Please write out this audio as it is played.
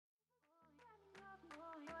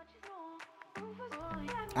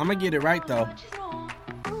I'm gonna get it right though.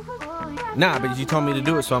 Nah, but you told me to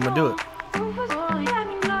do it, so I'm gonna do it.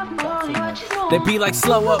 They be like,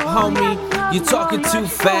 slow up, homie, you talking too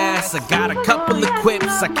fast. I got a couple of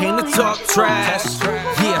quips, I came to talk trash.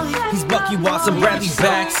 Yeah, he's Bucky Watson, Bradley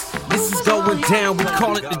Backs. This is going down, we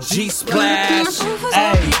call it the G-Splash.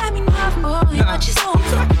 Hey,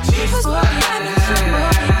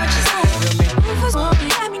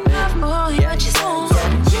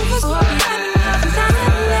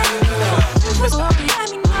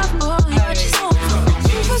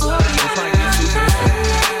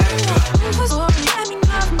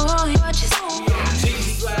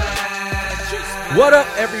 what up,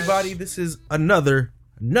 everybody? This is another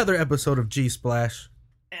episode of G-Splash.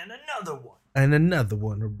 And another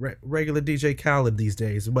one. Regular DJ Khaled these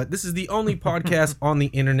days. But this is the only podcast on the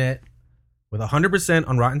internet with 100%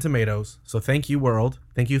 on Rotten Tomatoes. So thank you, world.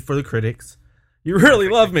 Thank you for the critics. You really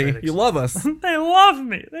love me. You love us. They love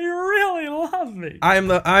me. They really love me. I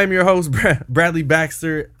am your host, Bradley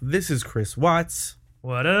Baxter. This is Chris Watts.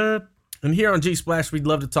 What up? And here on G-Splash, we'd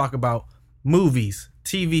love to talk about movies,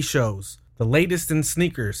 TV shows, the latest in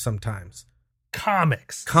sneakers sometimes.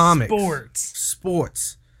 Comics.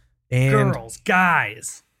 Sports. And girls,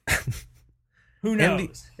 guys. Who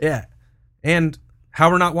knows? And how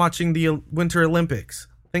we're not watching the Winter Olympics.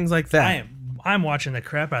 Things like that. I'm watching the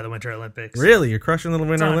crap out of the Winter Olympics. Really? You're crushing the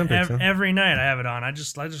Winter Olympics, huh? Every night I have it on. I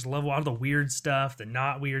just love a lot of the weird stuff, the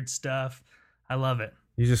not weird stuff. I love it.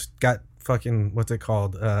 You just got fucking, what's it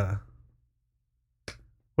called?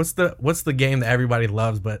 What's the game that everybody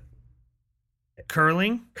loves but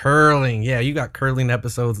Curling, yeah, you got curling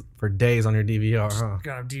episodes for days on your DVR, huh?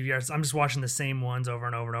 God, DVRs. I'm just watching the same ones over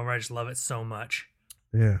and over and over. I just love it so much.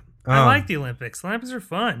 Yeah, I like the Olympics. The Olympics are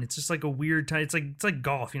fun. It's just like a weird time. It's like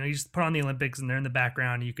golf. You know, you just put on the Olympics and they're in the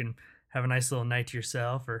background. And you can have a nice little night to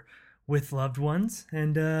yourself or with loved ones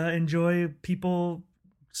and enjoy people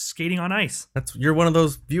skating on ice. You're one of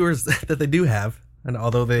those viewers that they do have, and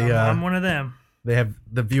although I'm one of them. They have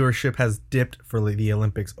the viewership has dipped for the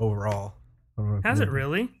Olympics overall. Has it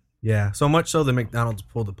really? Yeah, so much so that McDonald's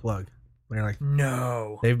pulled the plug. They're like,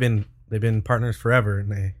 no. They've been partners forever,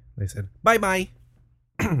 and they said bye. Bye.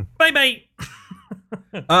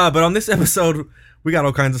 But on this episode, we got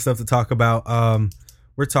all kinds of stuff to talk about.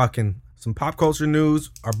 We're talking some pop culture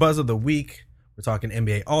news, our buzz of the week. We're talking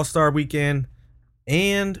NBA All-Star Weekend,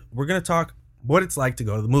 and we're gonna talk what it's like to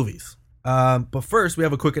go to the movies. But first, we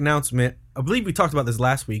have a quick announcement. I believe we talked about this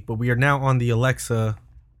last week, but we are now on the Alexa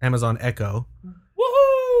Amazon Echo.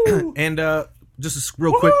 Woohoo! And just a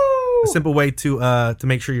real quick, a simple way to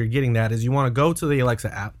make sure you're getting that is you want to go to the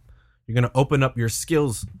Alexa app. You're going to open up your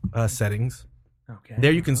skills settings. Okay.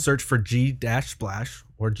 There you can search for G-Splash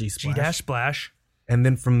or G-Splash. G-Splash. And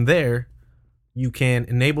then from there, you can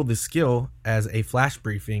enable the skill as a flash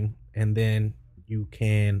briefing, and then you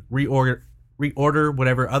can reorder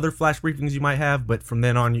whatever other flash briefings you might have. But from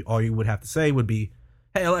then on, all you would have to say would be,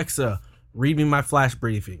 "Hey Alexa, read me my flash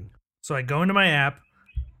briefing." So I go into my app.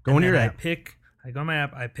 Go into your app. I go to my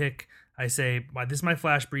app. I say, this is my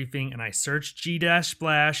flash briefing, and I search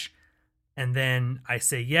G-Splash, and then I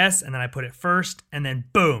say yes, and then I put it first, and then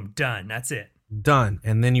boom, done. That's it. Done.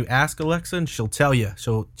 And then you ask Alexa, and she'll tell you.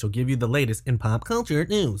 She'll give you the latest in pop culture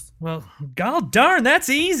news. Well, god darn, that's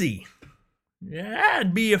easy. Yeah,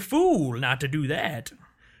 I'd be a fool not to do that.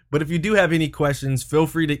 But if you do have any questions, feel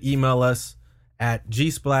free to email us at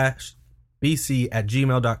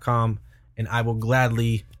gsplashbc@gmail.com, and I will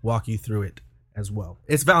gladly walk you through it as well.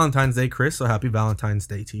 It's Valentine's Day, Chris, so happy Valentine's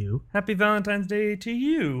Day to you. Happy Valentine's Day to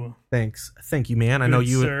you. Thanks. Thank you, man. I know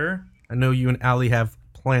you and Allie have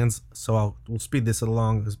plans, so we'll speed this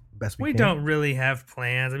along as best we can. We don't really have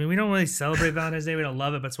plans. I mean, we don't really celebrate Valentine's Day. We don't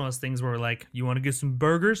love it, but it's one of those things where we're like, you want to get some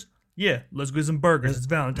burgers? Yeah, let's get some burgers. It's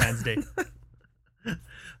Valentine's Day.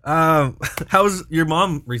 How was your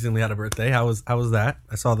mom recently had a birthday? How was that?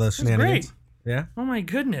 I saw the shenanigans. Great. Yeah. Oh my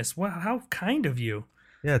goodness! Wow, how kind of you.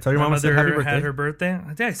 Yeah, tell your mom I said happy birthday. Had her birthday.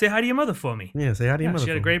 Yeah, say hi to your mother for me. Yeah, say hi to your mother.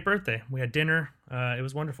 She had a great birthday. We had dinner. It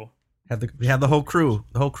was wonderful. We had the whole crew.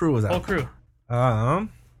 The whole crew was out. Whole crew. Well,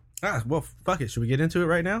 fuck it. Should we get into it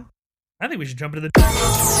right now? I think we should jump into the.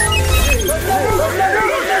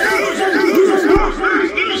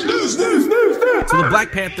 So the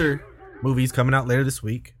Black Panther movie's coming out later this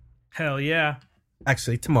week. Hell yeah.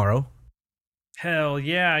 Actually, tomorrow. Hell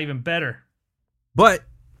yeah, even better. But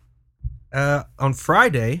on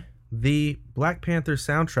Friday, the Black Panther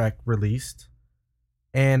soundtrack released,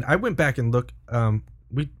 and I went back and looked.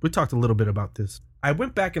 We talked a little bit about this. I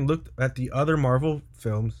went back and looked at the other Marvel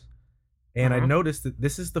films, and I noticed that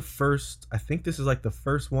this is the first. I think this is like the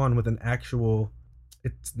first one with an actual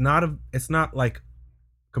it's not like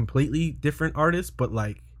completely different artists, but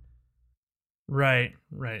like Right.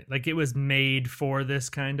 Like it was made for this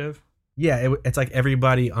kind of. yeah, it's like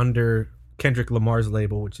everybody under Kendrick Lamar's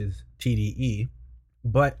label, which is TDE.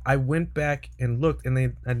 But I went back and looked, and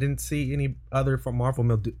I didn't see any other from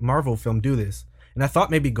Marvel film do this. And I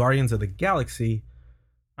thought maybe Guardians of the Galaxy.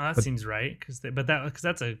 Oh, that seems right, because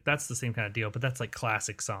that's the same kind of deal, but that's like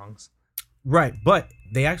classic songs. Right, but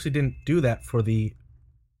they actually didn't do that for the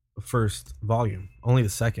first volume, only the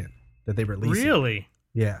second that they released. Really?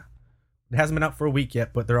 Yeah. It hasn't been out for a week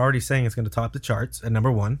yet, but they're already saying it's going to top the charts at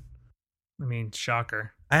number 1. I mean,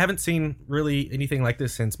 shocker. I haven't seen really anything like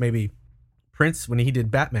this since maybe Prince when he did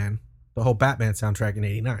Batman, the whole Batman soundtrack in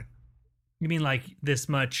 '89. You mean like this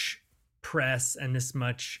much press and this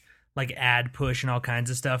much like ad push and all kinds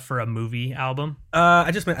of stuff for a movie album?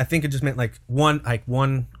 I think it just meant like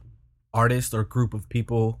one artist or group of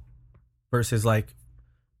people versus like,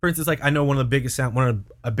 for instance, like I know a bigger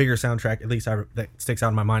soundtrack, at least that sticks out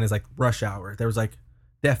in my mind, is like Rush Hour. There was like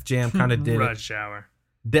Def Jam kind of did Rush Hour.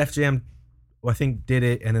 Def Jam, I think, did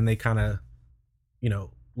it, and then they kind of,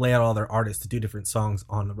 lay out all their artists to do different songs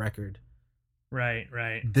on the record. Right.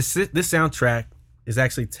 This soundtrack is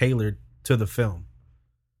actually tailored to the film,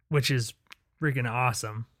 which is freaking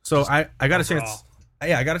awesome. So I got a chance.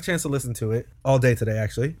 Yeah, I got a chance to listen to it all day today.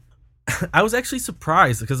 Actually, I was actually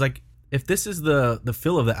surprised because like if this is the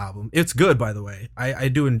feel of the album, it's good. By the way, I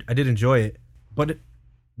did enjoy it, but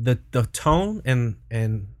the tone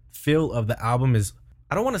and feel of the album is,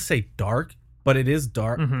 I don't want to say dark, but it is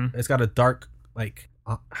dark. Mm-hmm. It's got a dark, like,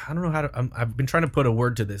 I don't know how to. I've been trying to put a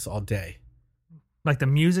word to this all day. Like the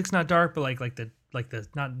music's not dark, but like the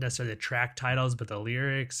not necessarily the track titles, but the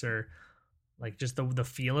lyrics or like just the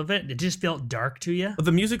feel of it. It just felt dark to you.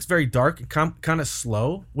 The music's very dark, kind of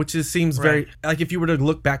slow, which seems very like if you were to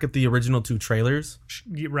look back at the original 2 trailers.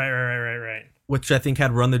 Right. Which I think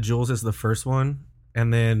had Run the Jewels as the first one,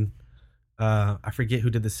 and then I forget who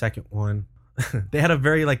did the second one. They had a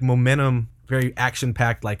very like momentum, very action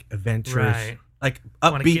packed, like adventurous. Right. Like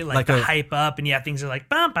upbeat, get, like the hype up, and things are like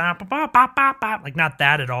bop, bop, bop, bop, bop, bop. Like not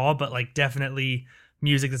that at all, but like definitely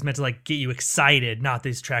music that's meant to like get you excited. Not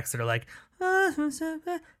these tracks that are like, on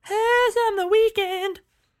the weekend.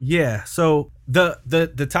 Yeah. So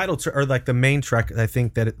the title or like the main track I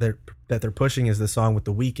think that they're pushing is the song with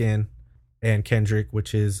The Weeknd and Kendrick,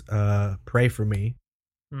 which is "Pray for Me."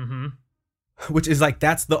 Mm-hmm. Which is like,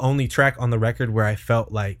 that's the only track on the record where I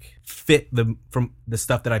felt like fit from the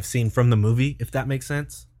stuff that I've seen from the movie, if that makes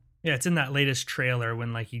sense. Yeah, it's in that latest trailer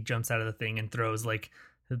when like he jumps out of the thing and throws like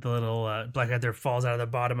the little Black Panther falls out of the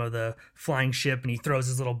bottom of the flying ship and he throws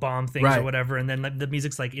his little bomb things or whatever, and then like, the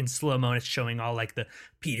music's like in slow-mo and it's showing all like the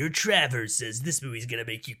Peter Travers says this movie's gonna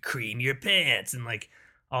make you cream your pants and like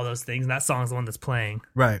all those things, and that song's the one that's playing.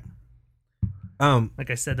 Right.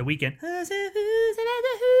 Like I said, The Weeknd.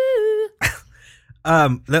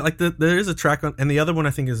 There is a track on, and the other one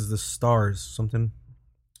I think is The Stars, something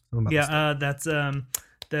about that's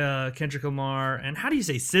the Kendrick Lamar, and how do you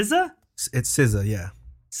say SZA? It's SZA, yeah.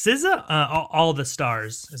 SZA, all the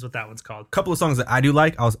Stars is what that one's called. A couple of songs that I do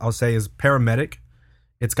like, I'll say, is Paramedic.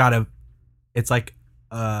 It's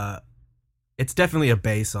definitely a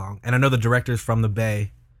Bay song, and I know the director's from the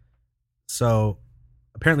Bay, so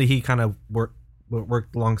apparently he kind of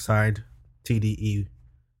worked alongside TDE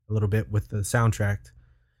a little bit with the soundtrack.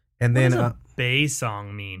 And then what does a Bay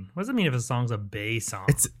song mean? What does it mean if a song's a Bay song?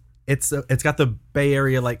 It's got the Bay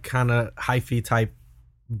Area like kind of hyphy type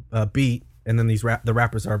beat, and then the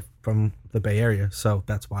rappers are from the Bay Area, so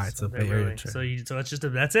that's why it's a Bay Area track. So it's just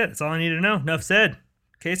that's it. That's all I need to know. Enough said.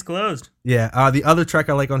 Case closed. Yeah. The other track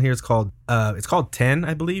I like on here is called 10,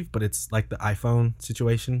 I believe, but it's like the iPhone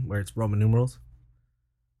situation where it's Roman numerals.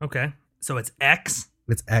 Okay. So it's X.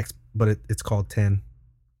 It's X, but it's called 10.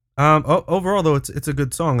 Overall though, it's a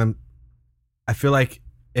good song, and I feel like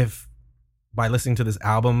if by listening to this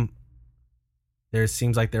album, there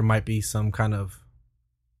seems like there might be some kind of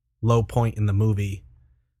low point in the movie,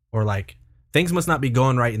 or like things must not be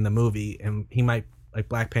going right in the movie, and he might, like,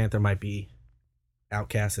 Black Panther might be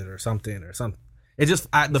outcasted or something. It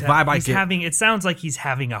just vibe I get. It sounds like he's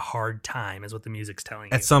having a hard time, is what the music's telling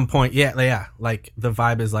you. At some point, yeah. Like the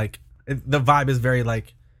vibe is very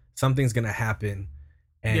like something's gonna happen.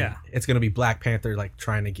 And it's going to be Black Panther like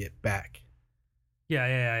trying to get back.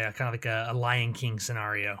 Yeah. Kind of like a Lion King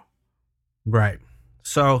scenario. Right.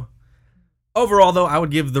 So overall, though, I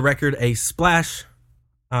would give the record a splash.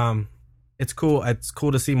 It's cool. It's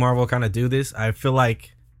cool to see Marvel kind of do this. I feel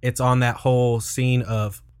like it's on that whole scene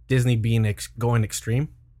of Disney being going extreme.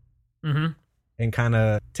 Mm-hmm. And kind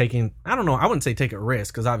of taking, I don't know, I wouldn't say take a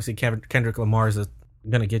risk, because obviously Kendrick Lamar is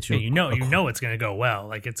gonna get you. You know it's gonna go well.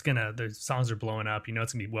 Like the songs are blowing up. You know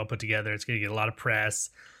it's gonna be well put together. It's gonna get a lot of press.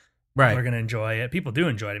 Right. We're gonna enjoy it. People do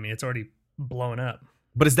enjoy it. I mean, it's already blowing up.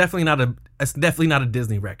 But it's definitely not a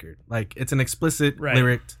Disney record. Like it's an explicit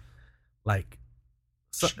lyric. Like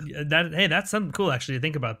that's something cool actually to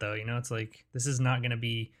think about though. You know, it's like this is not gonna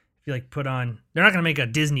be. I feel like they're not gonna make a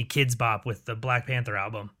Disney Kids Bop with the Black Panther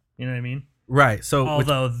album. You know what I mean? Right. So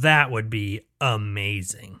although that would be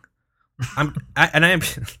amazing.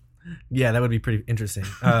 Yeah, that would be pretty interesting.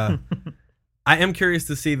 I am curious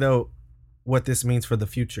to see though what this means for the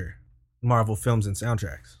future Marvel films and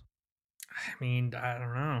soundtracks. I mean, I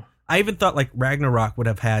don't know. I even thought like Ragnarok would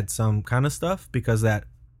have had some kind of stuff because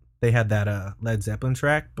they had that Led Zeppelin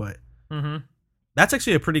track, but that's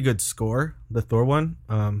actually a pretty good score, the Thor one.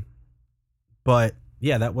 But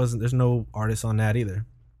yeah, there's no artist on that either.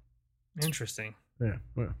 Interesting. Yeah.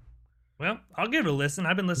 Well, I'll give it a listen.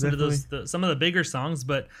 I've been listening to some of the bigger songs,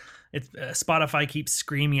 but it's Spotify keeps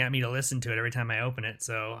screaming at me to listen to it every time I open it.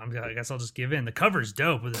 So I guess I'll just give in. The cover's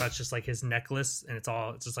dope. That's just like his necklace, and it's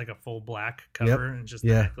just like a full black cover, and just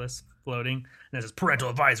the necklace floating. And it says parental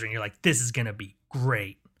advisory, and you're like, this is gonna be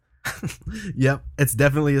great. Yep, it's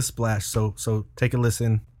definitely a splash. So take a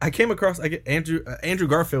listen. I came across Andrew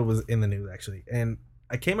Garfield was in the news actually, and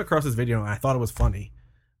I came across this video and I thought it was funny.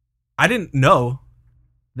 I didn't know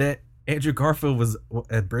that Andrew Garfield was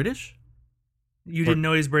British. You didn't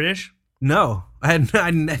know he's British? No, I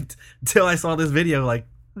hadn't until I saw this video like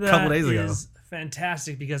a couple days ago. That is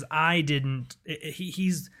fantastic because I didn't.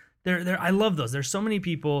 He's there. I love those. There's so many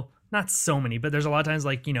people. Not so many, but there's a lot of times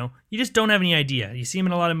like, you know, you just don't have any idea. You see them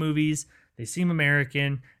in a lot of movies, they seem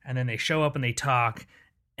American, and then they show up and they talk,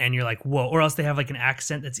 and you're like, whoa. Or else they have like an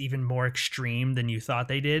accent that's even more extreme than you thought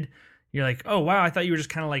they did. You're like, oh, wow, I thought you were just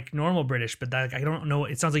kind of like normal British, but I don't know.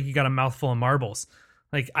 It sounds like you got a mouthful of marbles.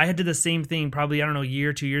 Like I did the same thing probably, I don't know, a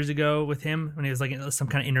year, 2 years ago with him when he was like in some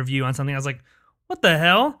kind of interview on something. I was like, what the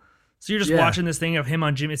hell? So you're just watching this thing of him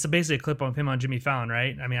on Jimmy. It's basically a clip of him on Jimmy Fallon,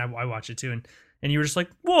 right? I mean, I watch it too. And you were just like,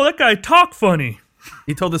 whoa, that guy talk funny.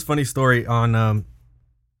 He told this funny story on,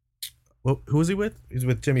 who was he with? He was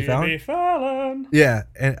with Jimmy Fallon? Jimmy Fallon. Yeah,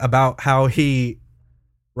 and about how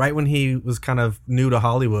right when he was kind of new to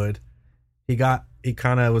Hollywood, he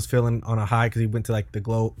kind of was feeling on a high because he went to like the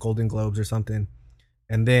Golden Globes or something.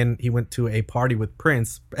 And then he went to a party with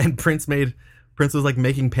Prince, and Prince was like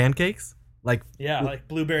making pancakes. Like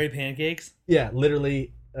blueberry pancakes. Yeah,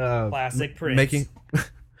 literally. Classic Prince.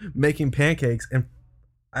 Making pancakes, and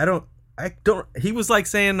I don't he was like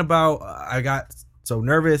saying about I got so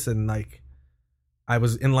nervous and like I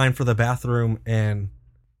was in line for the bathroom, and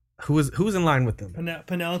who was in line with them?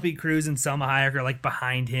 Penelope Cruz and Selma Hayek are like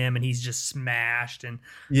behind him, and he's just smashed, and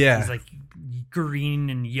he's like green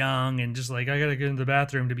and young and just like, I gotta get into the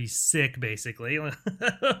bathroom to be sick basically.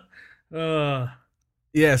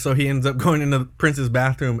 Yeah, so he ends up going into Prince's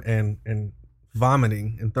bathroom and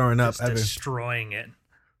vomiting and throwing up, destroying it.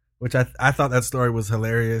 Which I thought that story was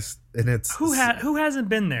hilarious, and it's who hasn't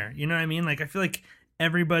been there? You know what I mean? Like I feel like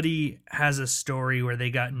everybody has a story where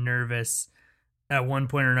they got nervous at one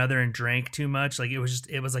point or another and drank too much. Like it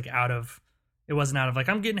wasn't out of like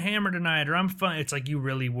I'm getting hammered tonight or I'm fun. It's like you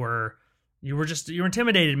really were. You were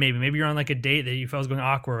intimidated. Maybe you're on like a date that you felt was going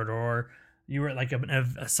awkward, or you were at like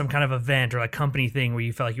some kind of event or like company thing where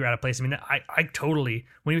you felt like you were out of place. I mean, I totally,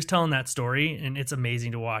 when he was telling that story, and it's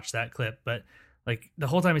amazing to watch that clip, but like the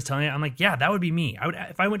whole time he's telling it, I'm like, yeah, that would be me.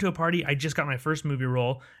 If I went to a party, I just got my first movie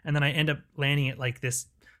role, and then I end up landing at like this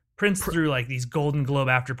Prince through like these Golden Globe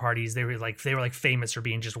after parties. They were like famous for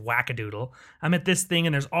being just wackadoodle. I'm at this thing,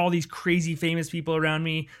 and there's all these crazy famous people around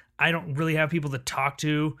me. I don't really have people to talk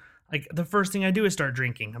to. Like the first thing I do is start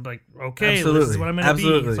drinking. I'm like, okay, this is what I'm gonna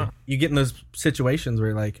be. So, you get in those situations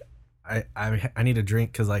where like I need a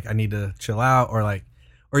drink because like I need to chill out, or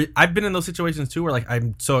I've been in those situations too where like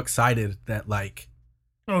I'm so excited that like,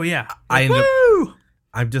 oh yeah,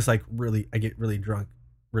 I'm just like I get really drunk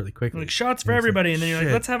really quickly. Like shots for everybody, and then you're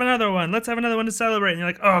like, let's have another one to celebrate, and you're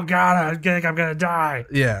like, oh god, I think I'm gonna die.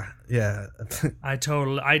 Yeah. I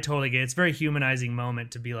totally get it. It's a very humanizing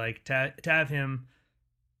moment to be like to have him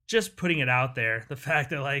just putting it out there. The fact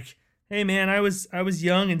that like, hey man, I was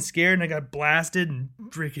young and scared, and I got blasted and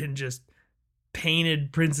freaking just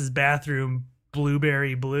painted Prince's bathroom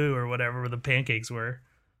blueberry blue or whatever where the pancakes were.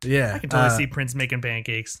 Yeah, I can totally see Prince making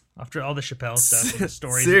pancakes after all the Chappelle stuff and the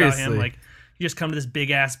stories seriously. about him. Like, you just come to this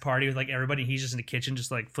big ass party with like everybody, and he's just in the kitchen,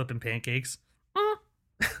 just like flipping pancakes,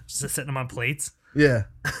 just setting them on plates. Yeah,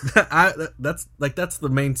 that's the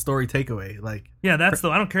main story takeaway. Like, yeah,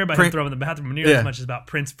 I don't care about him throwing in the bathroom nearly as much as about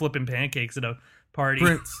Prince flipping pancakes at a party.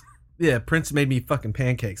 Prince made me fucking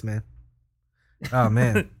pancakes, man. Oh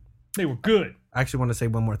man, They were good. I actually want to say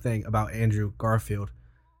one more thing about Andrew Garfield.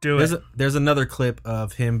 Do it. There's another clip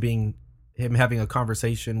of him having a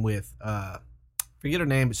conversation with forget her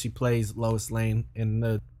name, but she plays Lois Lane in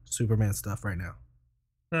the Superman stuff right now.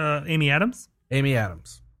 Amy Adams? Amy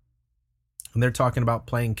Adams. And they're talking about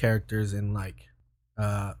playing characters in like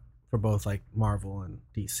for both like Marvel and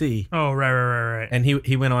DC. Oh, right. And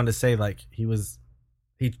he went on to say like he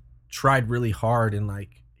tried really hard and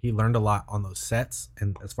like he learned a lot on those sets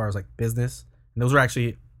and as far as like business. And those were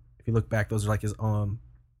actually, if you look back, those are like his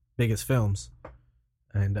biggest films.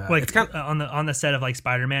 And like it's kind of, on the set of like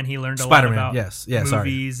Spider-Man, he learned a lot Spider-Man, about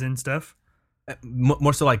movies and stuff.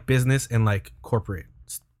 More so like business and like corporate,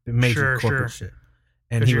 major corporate shit.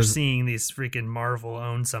 And you're seeing these freaking Marvel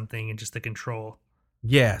own something and just the control.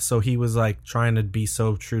 Yeah, so he was like trying to be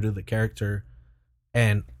so true to the character,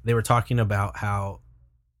 and they were talking about how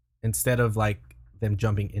instead of like them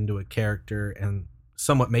jumping into a character and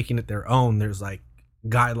somewhat making it their own, there's like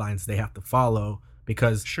guidelines they have to follow.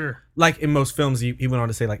 Because, like in most films, he went on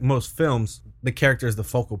to say, like most films, the character is the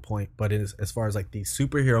focal point. But as far as like these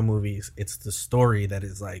superhero movies, it's the story that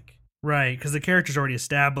is like right, because the character's already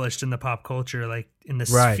established in the pop culture, like in the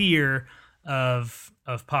sphere of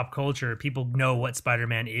pop culture. People know what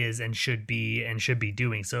Spider-Man is and should be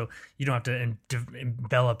doing. So you don't have to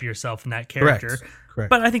envelop yourself in that character. Correct.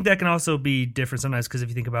 But I think that can also be different sometimes because if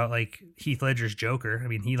you think about like Heath Ledger's Joker, I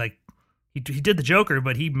mean, he did the Joker,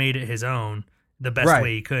 but he made it his own. The best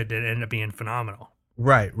way he could, it ended up being phenomenal.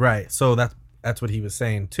 Right. So that's what he was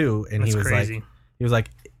saying too, and that's he was crazy.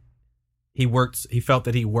 He felt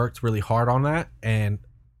that he worked really hard on that, and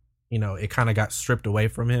you know it kind of got stripped away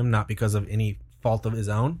from him, not because of any fault of his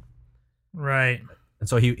own. Right. And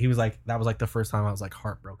so he was like, that was like the first time I was like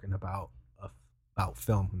heartbroken about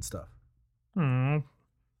film and stuff.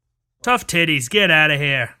 Tough titties, get out of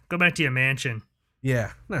here. Go back to your mansion.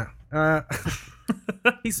 Yeah. No.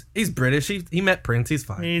 He's British. He met Prince. He's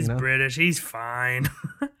fine. He's British. He's fine.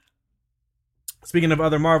 Speaking of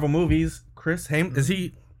other Marvel movies, Chris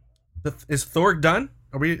Hemsworth, is Thor done?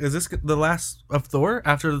 Is this the last of Thor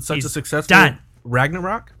after such a successful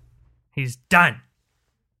Ragnarok? He's done.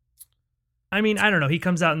 I mean, I don't know. He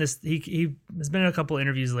comes out in this. He has been in a couple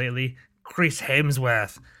interviews lately. Chris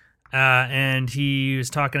Hemsworth. And he was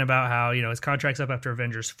talking about how, his contract's up after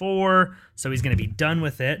Avengers 4, so he's going to be done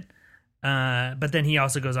with it. But then he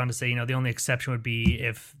also goes on to say, the only exception would be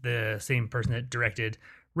if the same person that directed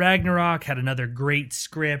Ragnarok had another great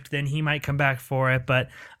script, then he might come back for it. But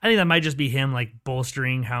I think that might just be him like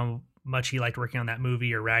bolstering how much he liked working on that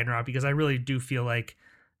movie or Ragnarok, because I really do feel like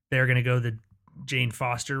they're going to go the Jane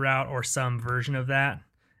Foster route or some version of that,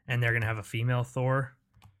 and they're going to have a female Thor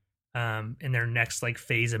in their next like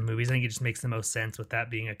phase of movies. I think it just makes the most sense with that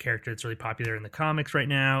being a character that's really popular in the comics right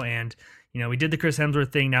now. And we did the Chris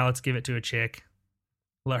Hemsworth thing. Now let's give it to a chick.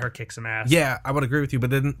 Let her kick some ass. Yeah, I would agree with you, but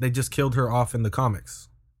then they just killed her off in the comics.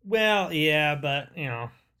 Well, yeah, but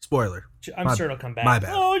spoiler. I'm sure it'll come back. My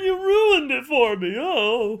bad. Oh, you ruined it for me.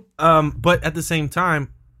 Oh. But at the same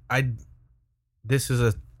time, this is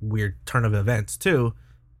a weird turn of events too.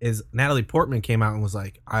 Is Natalie Portman came out and was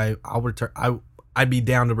like, I'll return. I'd be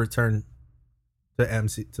down to return to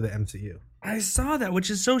the MCU. I saw that, which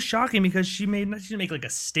is so shocking because she didn't make like a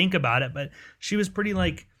stink about it, but she was pretty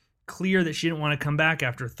like clear that she didn't want to come back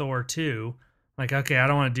after Thor 2. Like, okay, I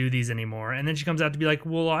don't want to do these anymore. And then she comes out to be like,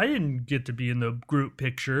 well, I didn't get to be in the group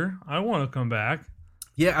picture. I want to come back.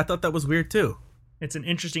 Yeah, I thought that was weird too. It's an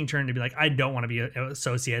interesting turn to be like, I don't want to be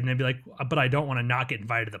associated. And then be like, but I don't want to not get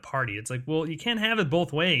invited to the party. It's like, well, you can't have it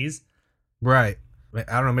both ways. Right. I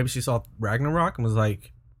don't know. Maybe she saw Ragnarok and was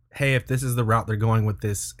like, hey, if this is the route they're going with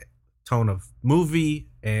this tone of movie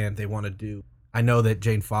and they want to do, I know that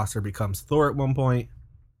Jane Foster becomes Thor at one point.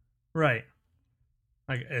 Right.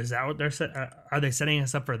 Like, is that what are they setting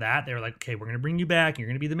us up for that? They were like, okay, we're going to bring you back. You're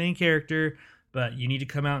going to be the main character, but you need to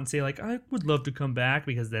come out and say like, I would love to come back,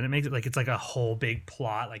 because then it makes it like, it's like a whole big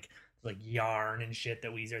plot, like yarn and shit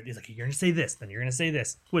that he's like, you're going to say this, then you're going to say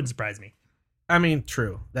this. Wouldn't surprise me. I mean,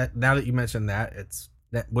 true. That now that you mentioned that,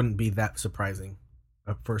 that wouldn't be that surprising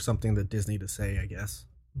for something that Disney to say, I guess,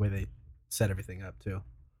 the way they set everything up too.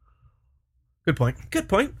 Good point.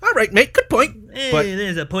 All right, mate. Good point. Hey, but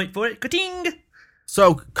there's a point for it. Ka-ting!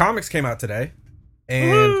 So comics came out today,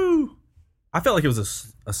 and woo! I felt like it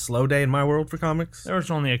was a slow day in my world for comics. There was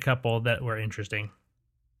only a couple that were interesting.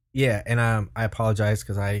 Yeah, and I apologize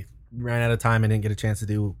because I ran out of time and didn't get a chance to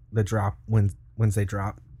do the drop Wednesday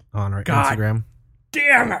drop on our Instagram.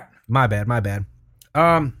 Damn it! My bad.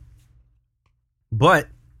 But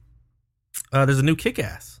there's a new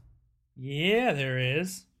Kick-Ass. Yeah, there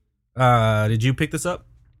is. Did you pick this up?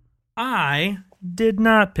 I did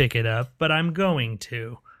not pick it up, but I'm going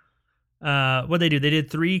to. What they did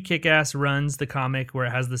 3 kick-ass runs, the comic, where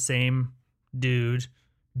it has the same dude,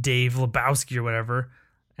 Dave Lebowski or whatever,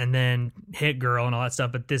 and then Hit Girl and all that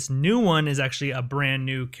stuff. But this new one is actually a brand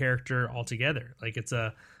new character altogether. Like, it's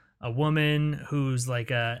a woman who's like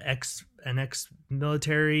an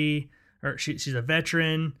ex-military, or she's a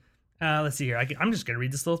veteran. Let's see here. I'm just going to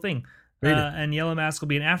read this little thing. And Yellow Mask will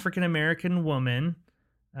be an African-American woman.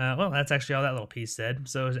 Well, that's actually all that little piece said.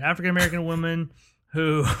 So it's an African-American woman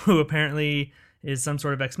who apparently is some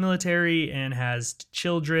sort of ex-military and has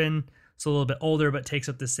children. So a little bit older, but takes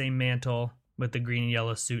up the same mantle with the green and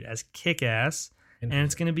yellow suit as Kick-Ass. And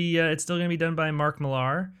it's going to be, it's still going to be done by Mark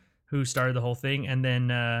Millar, who started the whole thing. And then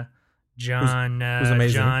John, who's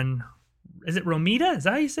amazing. John, is it Romita? Is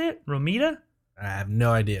that how you say it? Romita? I have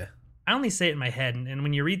no idea. I only say it in my head, and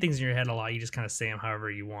when you read things in your head a lot, you just kind of say them however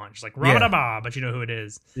you want. Just like Rabadaba, but you know who it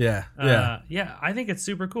is. Yeah, yeah. I think it's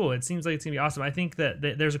super cool. It seems like it's gonna be awesome. I think that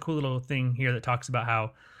there's a cool little thing here that talks about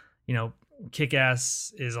how,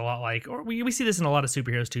 Kick-Ass is a lot like, or we see this in a lot of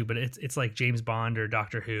superheroes too, but it's like James Bond or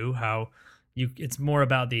Doctor Who. How it's more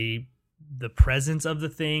about the presence of the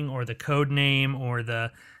thing or the code name or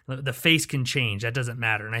the face can change. That doesn't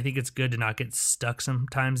matter, and I think it's good to not get stuck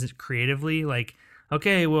sometimes creatively, like.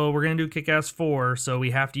 Okay, well, we're going to do Kick-Ass 4, so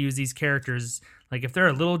we have to use these characters. Like, if they're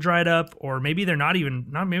a little dried up, or maybe they're not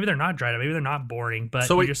maybe they're not dried up, maybe they're not boring, but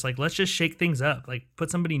so you're just like, let's just shake things up. Like, put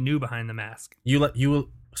somebody new behind the mask.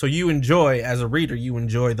 So you enjoy, as a reader, you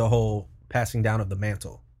enjoy the whole passing down of the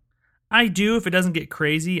mantle. I do, if it doesn't get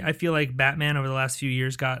crazy. I feel like Batman over the last few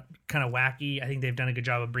years got kind of wacky. I think they've done a good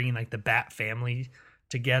job of bringing, like, the Bat family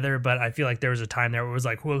together, but I feel like there was a time there where it was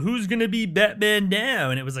like, well, who's gonna be Batman now?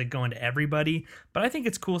 And it was like going to everybody. But I think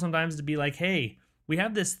it's cool sometimes to be like, hey, we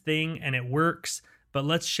have this thing and it works, but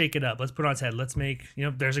let's shake it up. Let's put it on its head. Let's make,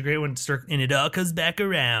 there's a great one, and it all comes back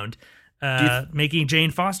around. Making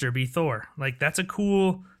Jane Foster be Thor. Like, that's a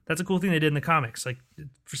cool thing they did in the comics. Like,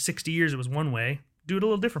 for 60 years it was one way. Do it a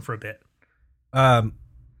little different for a bit.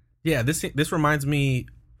 Yeah, this reminds me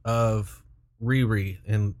of Riri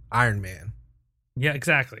in Iron Man. Yeah,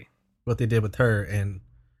 exactly. What they did with her, and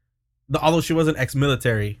although she wasn't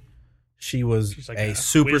ex-military, she's like a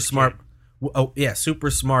super smart.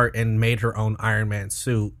 Super smart, and made her own Iron Man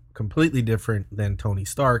suit, completely different than Tony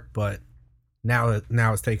Stark. But now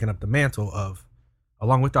it's taken up the mantle of,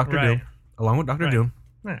 along with Doctor Doom.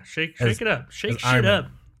 Yeah, shake it up, shake shit up.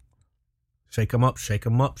 Shake 'em up, shake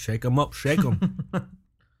 'em up, shake 'em up, shake 'em.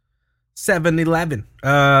 7-Eleven.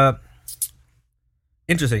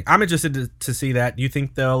 Interesting. I'm interested to see that. Do you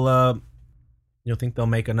think they'll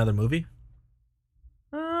make another movie?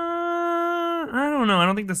 I don't know. I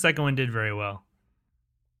don't think the second one did very well.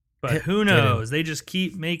 But who knows? They just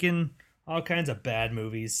keep making all kinds of bad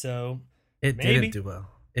movies, so maybe. Didn't do well.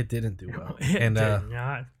 It didn't do well. And did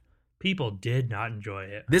not. People did not enjoy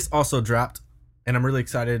it. This also dropped, and I'm really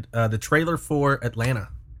excited. The trailer for Atlanta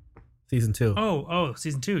season 2. Oh,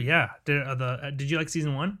 season 2. Yeah. Did you like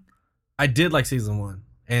season 1? I did like season 1,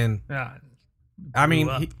 and I mean,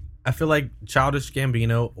 I feel like Childish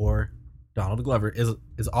Gambino or Donald Glover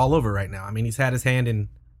is all over right now. I mean, he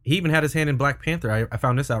even had his hand in Black Panther. I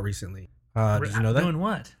found this out recently. Did you know that? Doing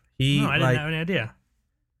what? I didn't have any idea.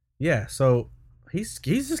 Yeah, so he's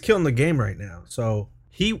just killing the game right now. So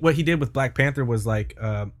what he did with Black Panther was like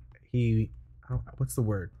what's the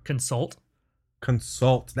word? Consult.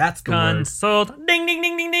 That's the word. Consult. Ding, ding,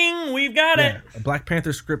 ding, ding, ding. We've got it. A Black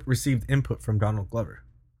Panther script received input from Donald Glover.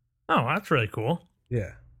 Oh, that's really cool.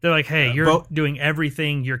 Yeah. They're like, hey, you're doing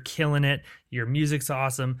everything. You're killing it. Your music's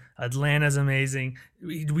awesome. Atlanta's amazing.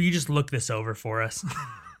 Will you just look this over for us?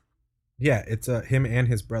 Yeah, it's him and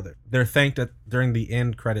his brother. They're thanked during the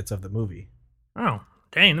end credits of the movie. Oh,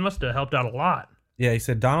 dang. That must have helped out a lot. Yeah, he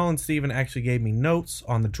said, Donald and Steven actually gave me notes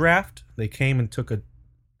on the draft. They came and took a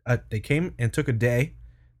day.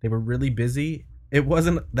 They were really busy. It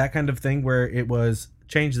wasn't that kind of thing where it was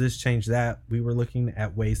change this, change that. We were looking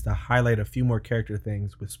at ways to highlight a few more character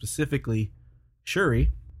things, with specifically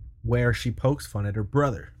Shuri, where she pokes fun at her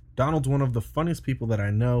brother. Donald's one of the funniest people that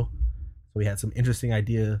I know, so we had some interesting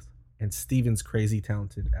ideas, and Steven's crazy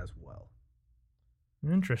talented as well.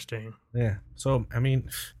 Interesting. Yeah. So, I mean,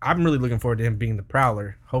 I'm really looking forward to him being the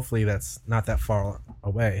Prowler. Hopefully that's not that far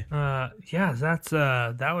away. Yeah,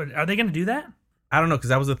 are they going to do that? I don't know, because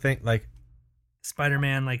that was the thing, like,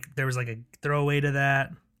 Spider-Man, like, there was like a throwaway to that.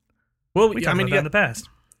 Well, we talked about that in the past.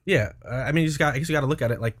 Yeah. I mean, you just got to look at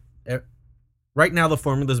it like, right now the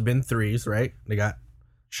formula's been 3s, right? They got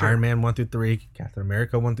Iron Man 1 through 3, Captain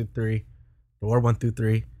America 1 through 3, Thor 1 through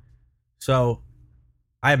 3. So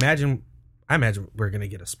I imagine I imagine we're gonna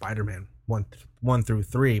get a Spider-Man 1 through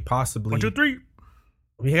 3, possibly. 1, 2, 3.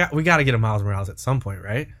 We got to get a Miles Morales at some point,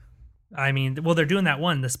 right? I mean, well, they're doing that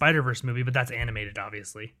one, the Spider-Verse movie, but that's animated,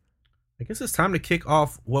 obviously. I guess it's time to kick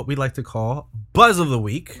off what we like to call Buzz of the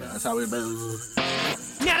Week. That's how we buzz.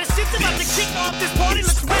 Now the shit's about to kick off. This party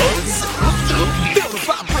looks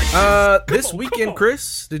ready. This weekend,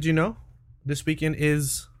 Chris, did you know? This weekend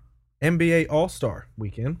is NBA All-Star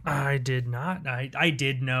weekend. I did not. I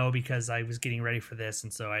did know because I was getting ready for this,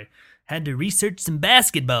 and so I had to research some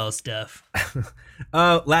basketball stuff.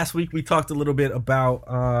 Last week we talked a little bit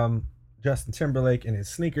about Justin Timberlake and his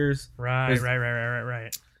sneakers.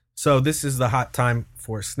 Right. So this is the hot time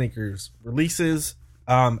for sneakers releases.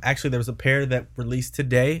 Actually, there was a pair that released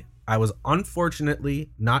today. I was unfortunately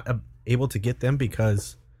not able to get them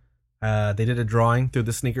because they did a drawing through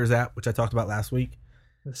the sneakers app, which I talked about last week.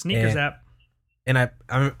 The sneakers app. And I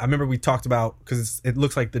remember we talked about, because it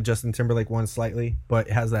looks like the Justin Timberlake one slightly, but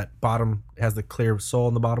it has that bottom, it has the clear sole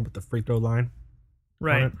in the bottom with the free throw line.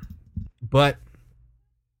 Right. But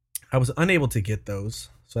I was unable to get those,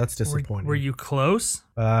 so that's disappointing. Were you close?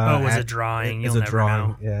 It was a drawing. You'll never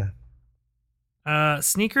know. Yeah.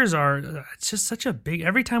 Sneakers are, it's just such a big,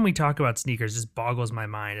 every time we talk about sneakers, it just boggles my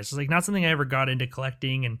mind. It's just like not something I ever got into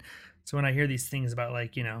collecting. And so when I hear these things about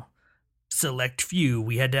like, you know, select few,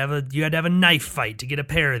 you had to have a knife fight to get a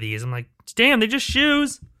pair of these. I'm like, damn, they're just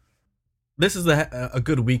shoes. This is a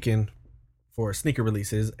good weekend for sneaker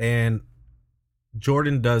releases, and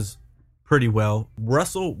Jordan does pretty well.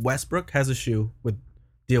 Russell Westbrook has a shoe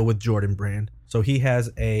deal with Jordan brand. So he has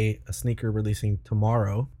a sneaker releasing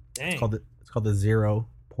tomorrow. Dang. It's called the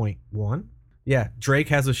 0.1. Yeah, Drake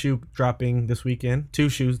has a shoe dropping this weekend. 2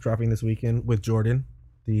 shoes dropping this weekend with Jordan.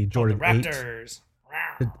 The Jordan the Raptors.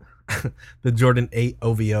 8. The Jordan 8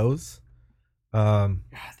 OVOs.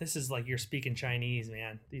 This is like you're speaking Chinese,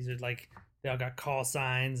 man. These are like, they all got call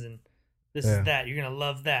signs and this Yeah. is that. You're going to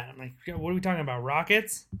love that. I'm like, what are we talking about?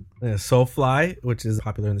 Rockets? Soulfly, which is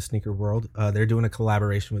popular in the sneaker world. They're doing a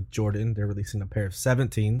collaboration with Jordan. They're releasing a pair of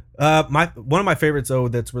 17. One of my favorites, though,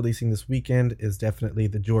 that's releasing this weekend is definitely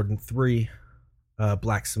the Jordan 3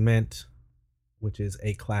 Black Cement, which is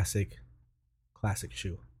a classic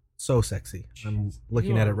shoe. So sexy. I'm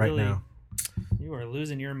looking at it right now. You are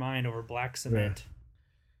losing your mind over black cement.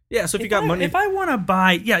 Yeah, so if you got money. If I want to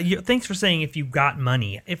buy, thanks for saying if you got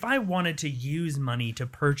money. If I wanted to use money to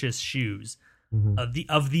purchase shoes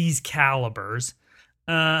of these calibers,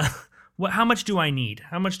 how much do I need?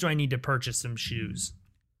 How much do I need to purchase some shoes?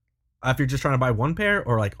 If you're just trying to buy one pair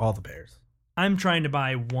or like all the pairs? I'm trying to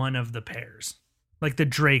buy one of the pairs, like the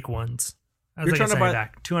Drake ones. I was You're trying to buy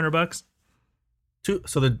back $200.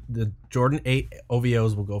 So the Jordan 8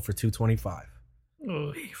 OVOs will go for $225.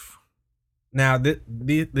 Oof. Now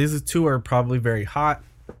these two are probably very hot,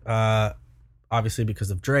 obviously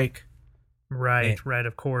because of Drake. Right,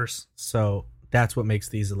 of course. So that's what makes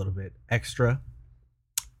these a little bit extra.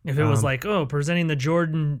 If it was like, presenting the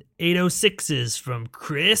Jordan 806s from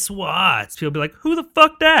Chris Watts, people would be like, who the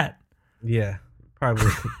fuck that? Yeah,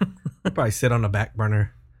 probably sit on the back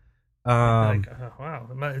burner. Like, oh, wow,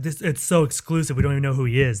 it's so exclusive. We don't even know who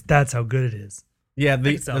he is. That's how good it is. Yeah, I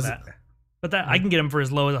can sell that. But that I can get them for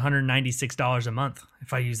as low as $196 a month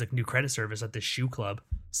if I use like new credit service at this shoe club.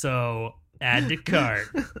 So add to cart.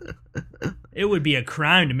 It would be a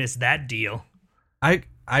crime to miss that deal.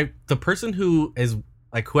 The person who is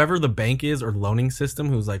like whoever the bank is or loaning system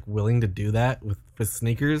who's like willing to do that with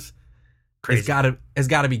sneakers, has got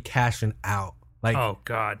to be cashing out. Like, oh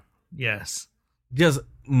God, yes, just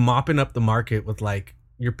mopping up the market with like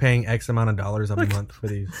you're paying X amount of dollars a month for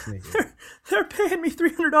these sneakers. They're paying me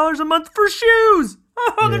 $300 a month for shoes.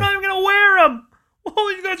 Oh, they're not even gonna wear them. Oh,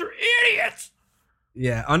 you guys are idiots.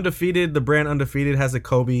 Yeah, the brand Undefeated has a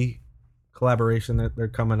Kobe collaboration that they're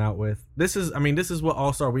coming out with. This is what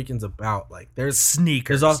All-Star Weekend's about. Like, there's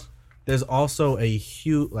sneakers. There's also a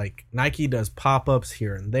huge, like, Nike does pop-ups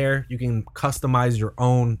here and there. You can customize your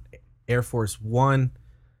own Air Force One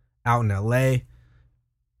out in LA.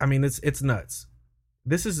 I mean, it's nuts.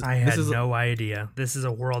 I had no idea. This is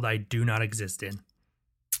a world I do not exist in.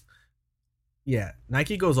 Yeah,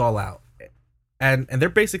 Nike goes all out, and they're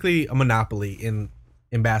basically a monopoly in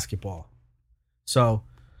basketball. So,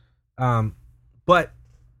 but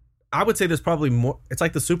I would say there's probably more. It's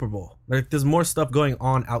like the Super Bowl. Like, there's more stuff going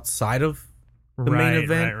on outside of the main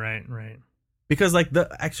event. Right. Because like the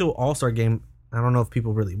actual All-Star game, I don't know if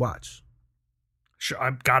people really watch. Sure,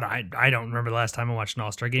 I don't remember the last time I watched an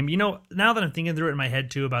All-Star game. You know, now that I'm thinking through it in my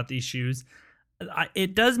head too about these shoes,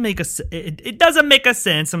 it doesn't make a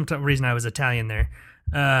sense. Some reason I was Italian there.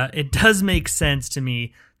 It does make sense to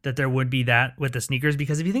me that there would be that with the sneakers,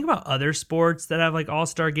 because if you think about other sports that have like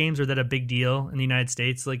all-star games or that a big deal in the United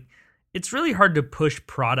States, like it's really hard to push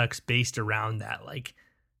products based around that. Like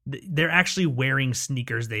they're actually wearing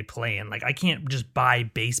sneakers they play in. Like I can't just buy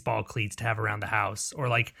baseball cleats to have around the house, or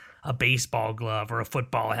like a baseball glove or a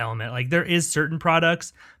football helmet. Like there is certain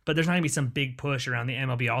products, but there's not gonna be some big push around the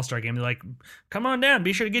MLB All-Star game. They're like, come on down,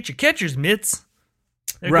 be sure to get your catcher's mitts.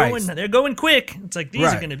 They're going quick. It's like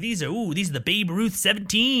these are the Babe Ruth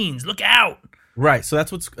 17s. Look out. Right. So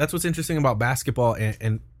that's what's interesting about basketball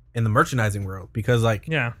and in the merchandising world, because like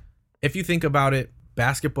if you think about it,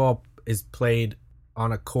 basketball is played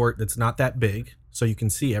on a court that's not that big, so you can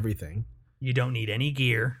see everything. You don't need any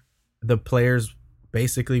gear. The players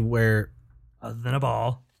basically wear, other than a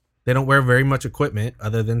ball, they don't wear very much equipment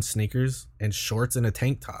other than sneakers and shorts and a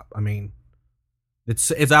tank top. I mean,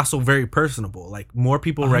 it's also very personable. Like more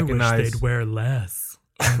people recognize. Wish they'd wear less.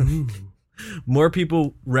 More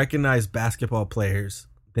people recognize basketball players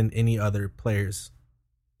than any other players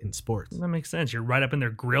in sports. That makes sense. You're right up in their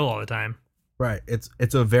grill all the time. Right.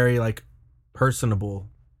 It's a very like personable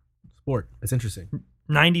sport. It's interesting.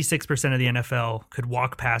 96% of the NFL could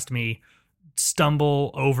walk past me,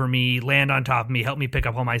 stumble over me, land on top of me, help me pick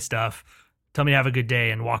up all my stuff, tell me to have a good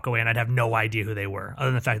day, and walk away, and I'd have no idea who they were, other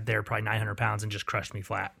than the fact that they were probably 900 pounds and just crushed me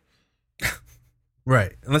flat.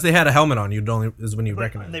 Right. Unless they had a helmet on, is when you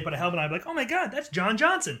recognize them. They put a helmet on, I'd be like, oh my God, that's John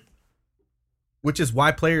Johnson. Which is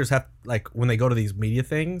why players have, like, when they go to these media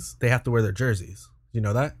things, they have to wear their jerseys. You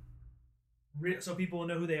know that? So people will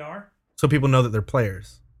know who they are? So people know that they're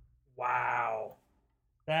players. Wow.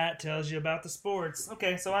 That tells you about the sports.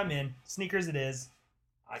 Okay, so I'm in. Sneakers it is.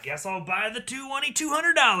 I guess I'll buy the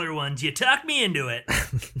 $200 ones. You talked me into it.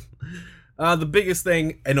 The biggest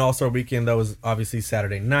thing in All-Star Weekend, though, is obviously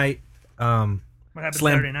Saturday night. What happened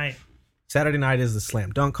Saturday night? Saturday night is the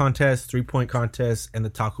slam dunk contest, 3-point contest, and the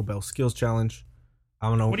Taco Bell skills challenge. I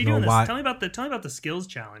don't know. What are you doing this? Tell me about the skills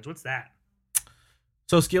challenge. What's that?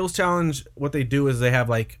 So skills challenge, what they do is they have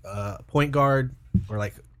like a point guard or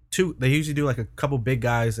like two. They usually do like a couple big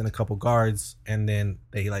guys and a couple guards, and then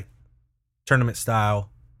they like tournament style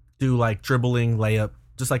do like dribbling, layup,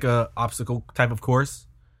 just like a obstacle type of course.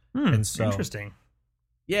 And so interesting.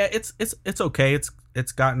 Yeah, it's okay.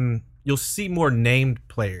 It's gotten, you'll see more named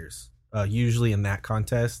players usually in that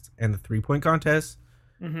contest and the 3-point contest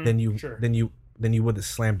than you would the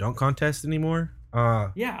slam dunk contest anymore.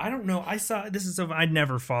 Yeah, I don't know. I'd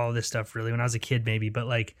never follow this stuff really when I was a kid, maybe, but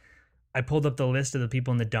like I pulled up the list of the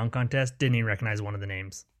people in the dunk contest, didn't even recognize one of the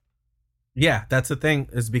names. Yeah, that's the thing,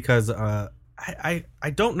 is because I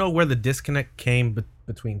don't know where the disconnect came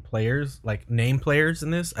between players, like name players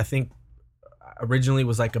in this. I think originally it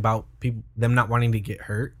was like about them not wanting to get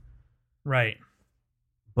hurt. Right.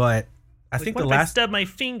 But I think I stub my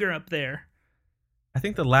finger up there. I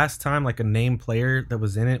think the last time like a name player that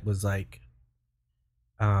was in it was like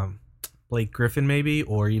Blake Griffin maybe,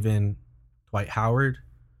 or even Dwight Howard.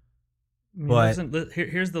 But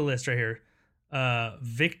here's the list right here.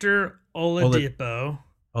 Victor Oladipo.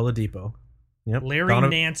 Yep. Larry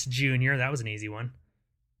Nance Jr. That was an easy one.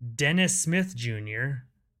 Dennis Smith Jr.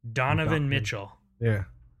 Donovan Mitchell. Yeah.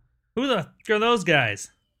 Who the f*** are those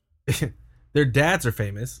guys? Their dads are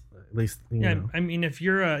famous, at least. You know. I mean, if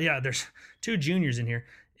you're there's two juniors in here.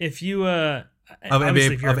 If you of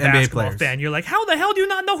obviously NBA, if you're of a NBA basketball players. fan, you're like, how the hell do you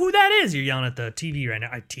not know who that is? You're yelling at the TV right now.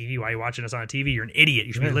 TV, why are you watching us on a TV? You're an idiot.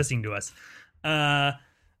 You should be listening to us.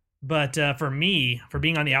 But for me, for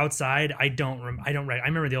being on the outside, I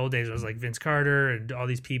remember the old days. I was like Vince Carter and all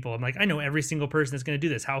these people. I'm like, I know every single person that's going to do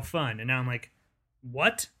this. How fun! And now I'm like,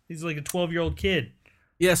 what? He's like a 12-year-old kid.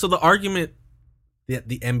 Yeah. So the argument that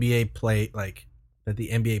the NBA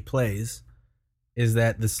plays is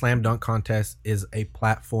that the slam dunk contest is a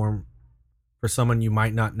platform for someone you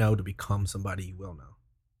might not know to become somebody you will know.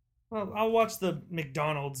 Well, I'll watch the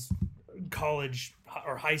McDonald's college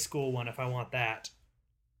or high school one if I want that.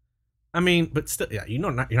 I mean, but still, yeah,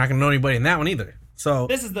 you're not going to know anybody in that one either. So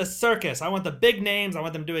this is the circus. I want the big names. I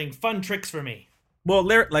want them doing fun tricks for me. Well,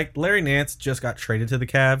 Larry Nance just got traded to the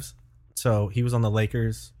Cavs, so he was on the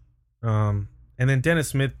Lakers. And then Dennis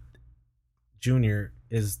Smith Jr.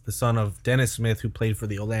 is the son of Dennis Smith, who played for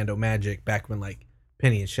the Orlando Magic back when like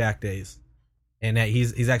Penny and Shaq days, and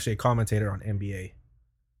he's actually a commentator on NBA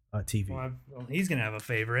TV. Well, he's gonna have a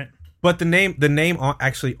favorite. But the name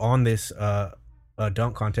on this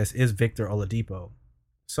dunk contest is Victor Oladipo.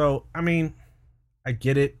 So I mean, I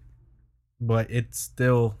get it, but it's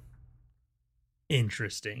still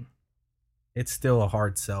interesting. It's still a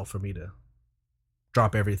hard sell for me to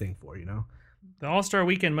drop everything for, you know? The All-Star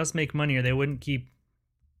Weekend must make money or they wouldn't keep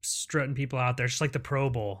strutting people out there. It's just like the Pro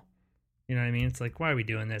Bowl. You know what I mean? It's like, why are we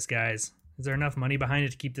doing this, guys? Is there enough money behind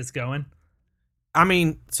it to keep this going? I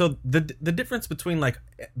mean, so the difference between like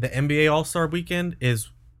the NBA All-Star Weekend is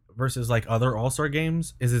versus like other All-Star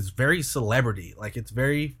games is it's very celebrity. Like it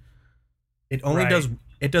only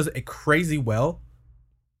Right. does it crazy well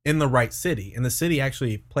in the right city, and the city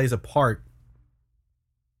actually plays a part.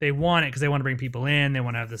 They want it because they want to bring people in. They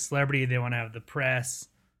want to have the celebrity. They want to have the press.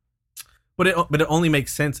 But it only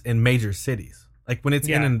makes sense in major cities. Like when it's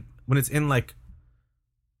in like,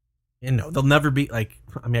 you know, they'll never be like.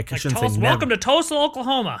 I mean, I shouldn't say never. Welcome to Tulsa,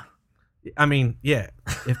 Oklahoma. I mean, yeah.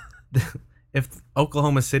 If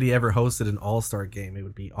Oklahoma City ever hosted an All-Star game, it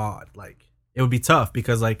would be odd. Like it would be tough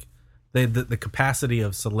because like the capacity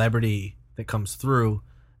of celebrity that comes through,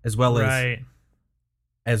 as well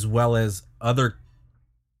as other.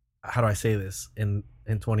 How do I say this in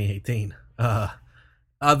 2018?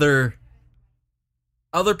 Other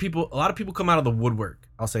people. A lot of people come out of the woodwork.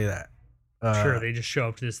 I'll say that. Sure, they just show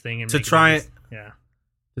up to this thing and to make try it. it. Yeah.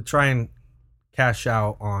 To try and cash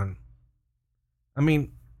out on. I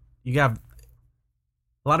mean, you have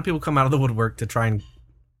a lot of people come out of the woodwork to try and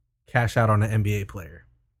cash out on an NBA player.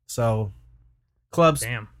 So clubs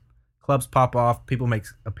pop off. People make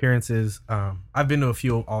appearances. I've been to a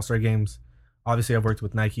few All-Star games. Obviously, I've worked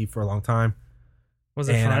with Nike for a long time. Was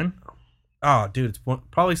it fun? Oh, dude, it's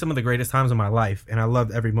probably some of the greatest times of my life, and I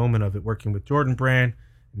loved every moment of it. Working with Jordan Brand,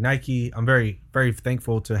 Nike, I'm very, very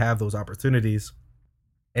thankful to have those opportunities.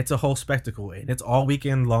 It's a whole spectacle, and it's all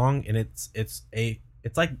weekend long, and it's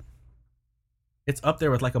up there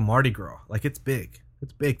with like a Mardi Gras. Like it's big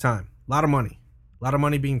time. A lot of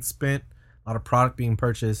money being spent, a lot of product being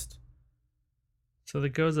purchased. So that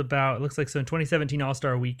goes about. It looks like so in 2017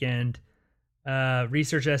 All-Star Weekend.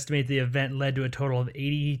 Research estimates the event led to a total of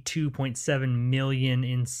 82.7 million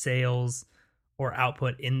in sales or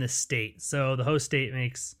output in the state. So the host state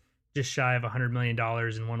makes just shy of $100 million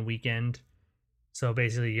in one weekend. So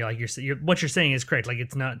basically, you're what you're saying is correct. Like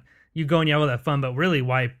it's not you go and you have all that fun, but really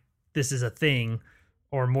why this is a thing,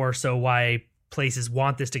 or more so why places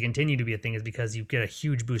want this to continue to be a thing, is because you get a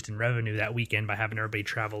huge boost in revenue that weekend by having everybody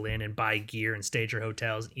travel in and buy gear and stay at your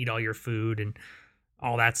hotels, and eat all your food and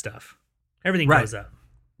all that stuff. Everything goes up.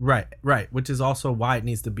 Right. Which is also why it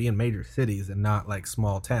needs to be in major cities and not like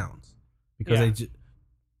small towns, because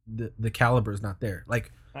the caliber is not there.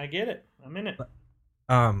 Like I get it. I'm in it.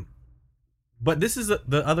 But this is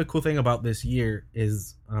the other cool thing about this year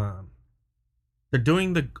is they're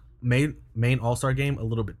doing the main All-Star game a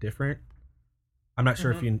little bit different. I'm not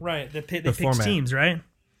sure if you right. They pick format. Teams, right?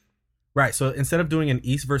 Right. So instead of doing an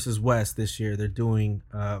East versus West this year, they're doing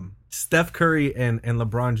Steph Curry and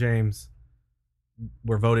LeBron James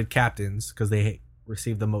were voted captains because they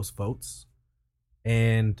received the most votes,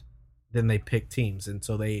 and then they picked teams. And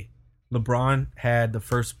so LeBron had the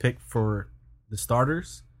first pick for the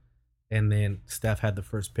starters, and then Steph had the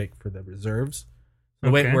first pick for the reserves.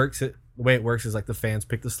 The way it works is like the fans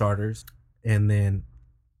pick the starters, and then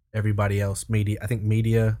everybody else,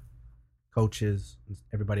 media, coaches,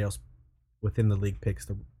 everybody else within the league picks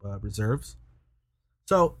the reserves.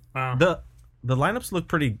 So the lineups look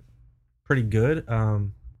pretty good.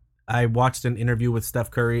 I watched an interview with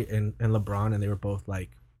Steph Curry and LeBron, and they were both like,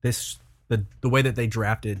 the way that they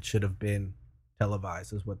drafted should have been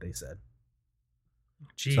televised, is what they said.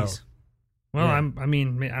 Jeez. So, well, yeah.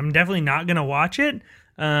 I'm definitely not gonna watch it.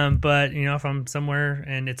 But you know, if I'm somewhere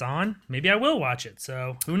and it's on, maybe I will watch it.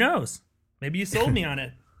 So who knows? Maybe you sold me on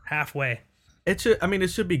it halfway. It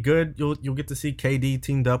should be good. You'll get to see KD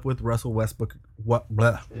teamed up with Russell Westbrook.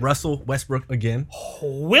 Russell Westbrook again.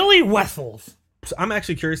 Willie Wessels. So I'm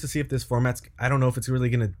actually curious to see if this format's. I don't know if it's really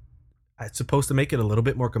gonna. It's supposed to make it a little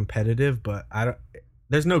bit more competitive, but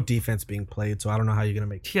there's no defense being played, so I don't know how you're gonna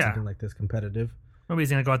make something like this competitive.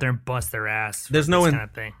 Nobody's gonna go out there and bust their ass. There's no kind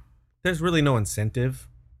of thing. There's really no incentive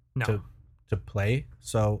to play,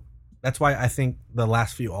 so that's why I think the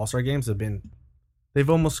last few All-Star games they've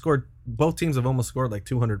almost scored. Both teams have almost scored like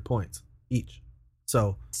 200 points each.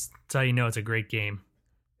 So that's how you know it's a great game.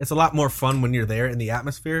 It's a lot more fun when you're there in the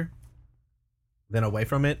atmosphere than away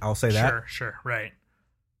from it. I'll say that. Sure, right.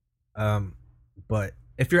 But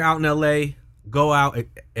if you're out in LA, go out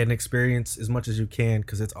and experience as much as you can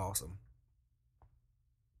because it's awesome.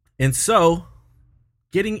 And so,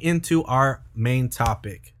 getting into our main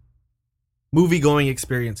topic, movie-going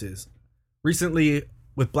experiences. Recently,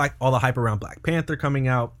 with all the hype around Black Panther coming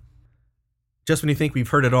out, just when you think we've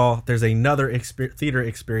heard it all, there's another theater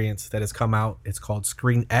experience that has come out. It's called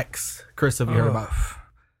Screen X. Chris, have you heard about?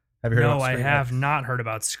 No, I have not heard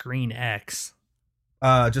about Screen X.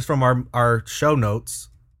 Just from our show notes,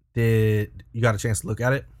 did you got a chance to look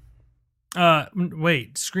at it?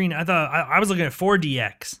 Wait, Screen. I thought I was looking at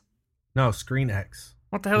 4DX. No, Screen X.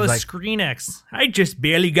 What the hell It's is like- Screen X? I just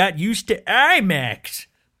barely got used to IMAX.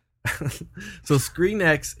 So Screen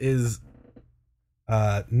X is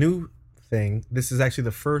a new thing. This is actually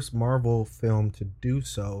the first Marvel film to do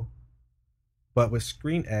so. But with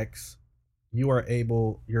Screen X, you're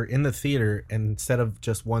in the theater, and instead of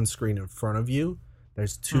just one screen in front of you,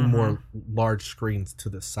 there's two more large screens to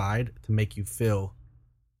the side to make you feel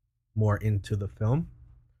more into the film.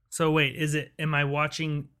 So wait, am I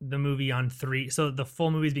watching the movie on 3? So the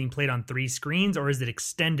full movie is being played on 3 screens, or is it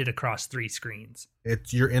extended across 3 screens?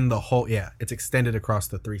 You're in the whole, it's extended across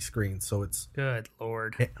the 3 screens, so Good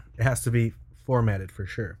Lord. it has to be formatted for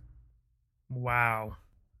sure. Wow.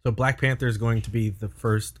 So Black Panther is going to be the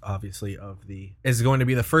first, obviously, is going to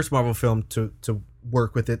be the first Marvel film to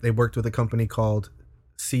work with it. They worked with a company called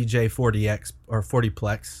CJ40X or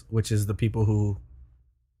 40plex, which is the people who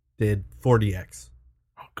did 4DX.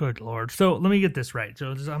 Good Lord. So let me get this right.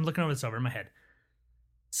 So I'm looking over this over in my head.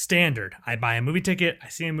 Standard. I buy a movie ticket. I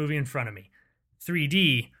see a movie in front of me.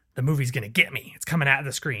 3D. The movie's going to get me. It's coming at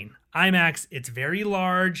the screen. IMAX. It's very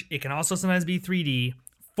large. It can also sometimes be 3D.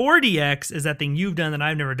 4DX is that thing you've done that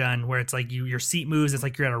I've never done, where it's like your seat moves. It's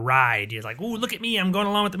like you're at a ride. You're like, "Ooh, look at me! I'm going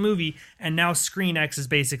along with the movie." And now Screen X is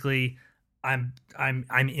basically, I'm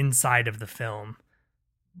inside of the film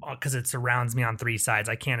because it surrounds me on 3 sides.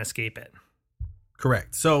 I can't escape it.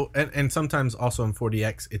 Correct. So, and sometimes also in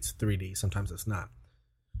 4DX, it's 3D. Sometimes it's not.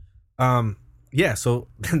 So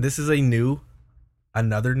this is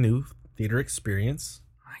another new theater experience.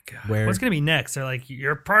 My God. Where- What's going to be next? They're like,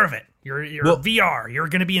 you're part of it. You're Well- VR. You're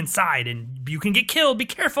going to be inside and you can get killed. Be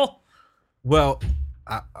careful. Well,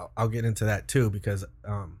 I'll get into that too, because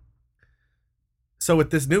so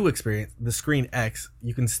with this new experience, the Screen X,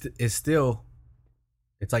 you can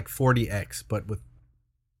it's like 40X, but with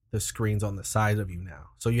the screens on the side of you now.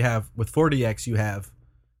 So you have, with 40X, you have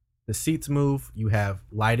the seats move, you have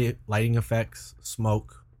lighting effects,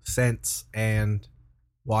 smoke, scents, and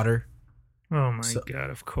water. Oh my God,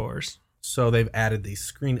 of course. So they've added the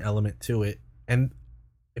screen element to it. And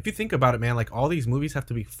if you think about it, man, like all these movies have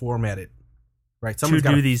to be formatted, right? To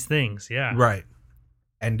do these things, yeah. Right.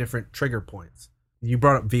 And different trigger points. You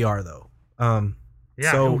brought up VR though.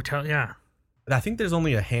 Yeah. So yeah. I think there's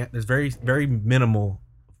only there's very, very minimal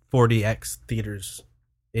 4DX theaters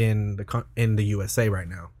in the USA right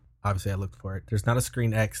now. Obviously I looked for it. There's not a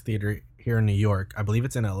Screen X theater here in New York. I believe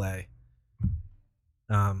it's in LA.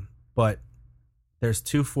 But there's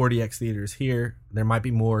 2 4DX theaters here. There might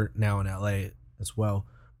be more now in LA as well.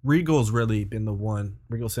 Regal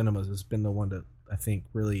Cinemas has been the one to, I think,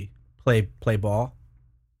 really play ball.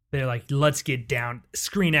 They're like, let's get down.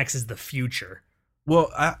 Screen X is the future.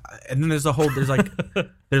 Well, and then there's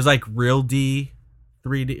like Real D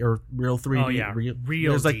 3D or Real 3D. Oh, yeah. Real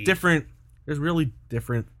there's like D. there's really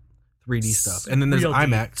different 3D stuff. And then there's Real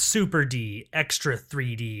IMAX. D, Super D, Extra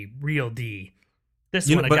 3D, Real D. This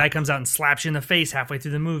You one, know, a but- guy comes out and slaps you in the face halfway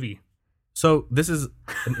through the movie. So this is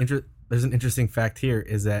there's an interesting fact here,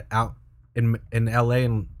 is that out in LA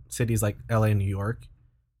and cities like LA and New York,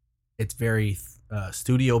 it's very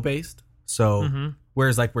studio based. So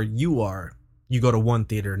whereas like where you are, you go to one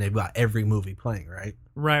theater and they've got every movie playing, right?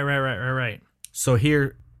 Right. So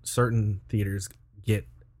here, certain theaters get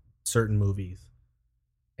certain movies.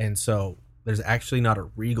 And so there's actually not a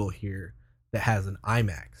Regal here that has an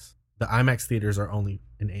IMAX. The IMAX theaters are only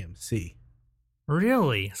in AMC.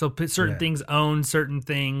 Really? So certain Yeah. things own certain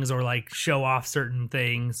things or like show off certain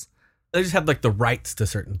things. They just have like the rights to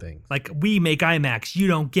certain things. Like, we make IMAX, you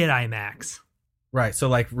don't get IMAX. Right. So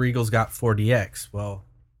like Regal's got 4DX. Well,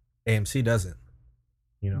 AMC doesn't.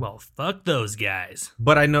 You know. Well, fuck those guys.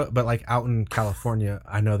 But like out in California,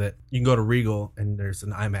 I know that you can go to Regal and there's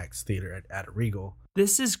an IMAX theater at a Regal.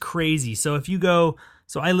 This is crazy. So if you go,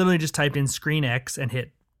 so I literally just typed in Screen X and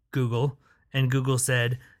hit Google, and Google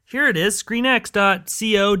said, here it is,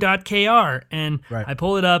 screenx.co.kr. And Right. I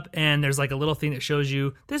pull it up, and there's like a little thing that shows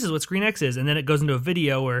you, this is what Screen X is. And then it goes into a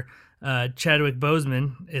video where Chadwick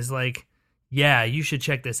Boseman is like, yeah, you should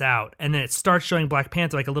check this out. And then it starts showing Black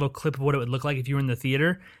Panther, like a little clip of what it would look like if you were in the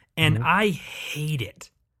theater. And I hate it.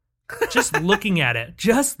 Just looking at it,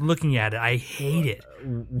 I hate it.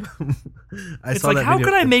 It's like, how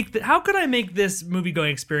could I make this movie going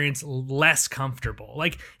experience less comfortable?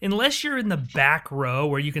 Like, unless you're in the back row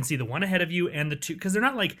where you can see the one ahead of you and the two, because they're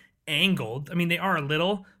not like angled. I mean, they are a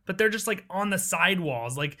little, but they're just like on the side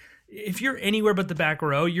walls. Like, if you're anywhere but the back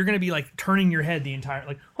row, you're gonna be like turning your head the entire,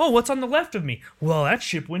 like, oh, what's on the left of me? Well, that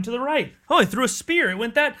ship went to the right. Oh, I threw a spear. It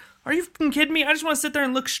went that. Are you fucking kidding me? I just want to sit there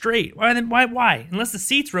and look straight. Why? Unless the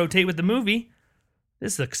seats rotate with the movie.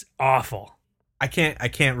 This looks awful. I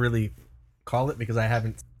can't really call it because I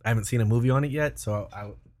haven't seen a movie on it yet. So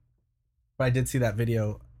but I did see that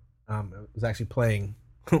video. It was actually playing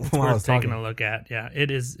while I was Worth taking talking. a look at. Yeah, it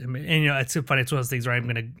is. I mean, and it's so funny. It's one of those things where I'm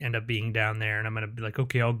going to end up being down there, and I'm going to be like,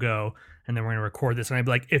 okay, I'll go, and then we're going to record this, and I'd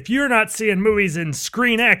be like, if you're not seeing movies in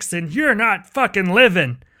Screen X, then you're not fucking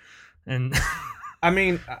living. And I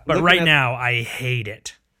mean, but right now, I hate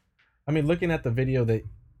it. I mean, looking at the video, that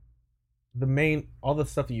all the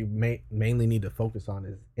stuff that you mainly need to focus on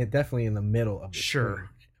is definitely in the middle of the Sure. screen.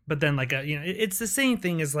 But then, like, it's the same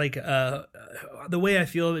thing as like the way I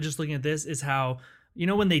feel just looking at this is how,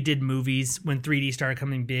 when they did movies, when 3D started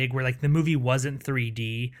coming big, where like the movie wasn't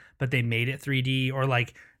 3D, but they made it 3D, or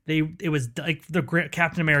like it was like the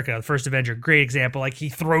Captain America, the first Avenger, great example. Like he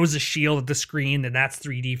throws a shield at the screen, and that's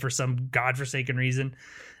 3D for some godforsaken reason.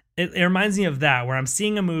 It reminds me of that, where I'm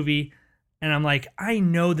seeing a movie and I'm like, I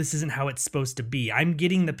know this isn't how it's supposed to be. I'm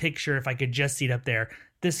getting the picture if I could just see it up there.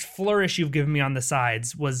 This flourish you've given me on the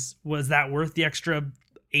sides, was that worth the extra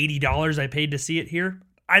 $80 I paid to see it here?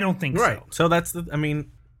 I don't think so. So that's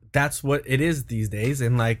what it is these days.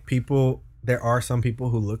 And like there are some people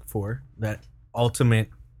who look for that ultimate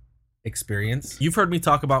experience. You've heard me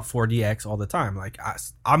talk about 4DX all the time. Like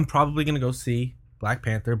I'm probably going to go see Black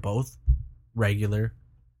Panther, both regular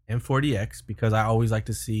and 4DX, because I always like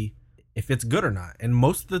to see if it's good or not. And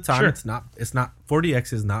most of the time, Sure. it's not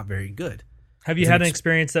 4DX is not very good. Have you had an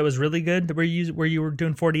experience that was really good where you were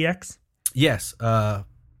doing 4DX? Yes.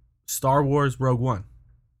 Star Wars Rogue One.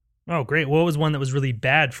 Oh, great. What was one that was really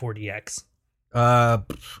bad 4DX?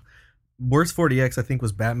 Worst 4DX, I think,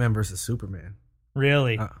 was Batman versus Superman.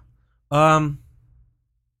 Really?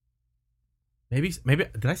 Maybe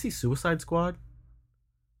did I see Suicide Squad?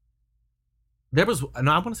 I want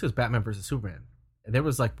to say it was Batman versus Superman. There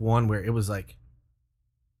was like one where it was like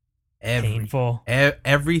Painful.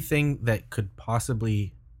 everything that could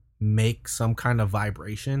possibly make some kind of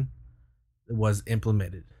vibration was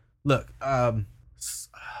implemented. Look, what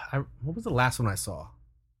was the last one I saw?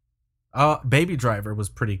 Baby Driver was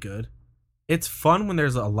pretty good. It's fun when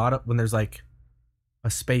there's like a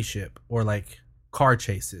spaceship or like car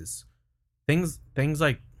chases, things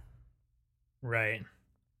like Right.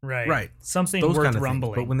 Something those worth kind of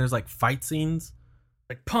rumbling. things. But when there's like fight scenes,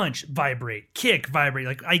 like punch, vibrate, kick, vibrate.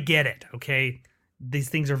 Like I get it. Okay, these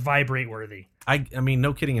things are vibrate worthy. I mean,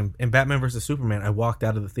 no kidding. In Batman versus Superman, I walked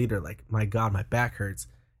out of the theater like, my God, my back hurts.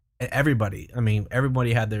 And everybody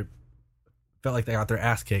felt like they got their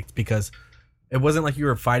ass kicked, because it wasn't like you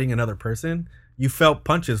were fighting another person. You felt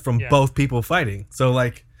punches from both people fighting. So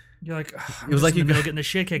like, You're like, it was like you getting the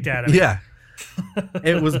shit kicked out of me. Yeah,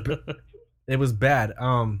 it was bad.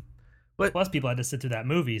 But Plus, people had to sit through that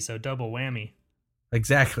movie, so double whammy.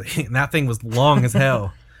 exactly, and that thing was long as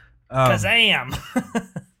hell. Kazam!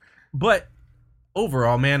 But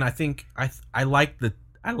overall, man, I think I like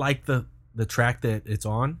the track that it's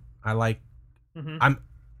on. I like. Mm-hmm.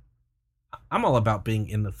 I'm all about being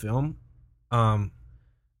in the film.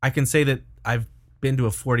 I can say that I've been to a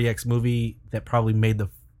 4DX movie that probably made the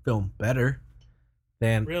film better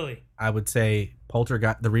than, Really? I would say,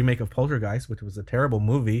 Poltergeist, the remake of Poltergeist, which was a terrible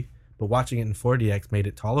movie, but watching it in 4DX made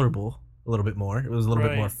it tolerable a little bit more. It was a little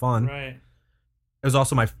bit more fun. Right. It was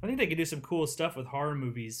also I think they could do some cool stuff with horror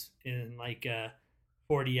movies in like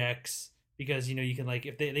 4DX, because you can, like,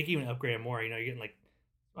 if they can even upgrade it more. You're getting like,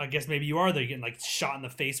 I guess maybe you are though. You're getting like shot in the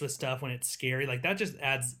face with stuff when it's scary. Like that just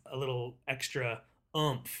adds a little extra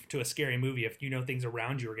oomph to a scary movie if things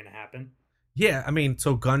around you are going to happen. Yeah, I mean,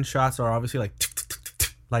 so gunshots are obviously like,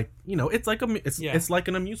 it's like it's like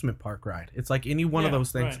an amusement park ride. It's like any one of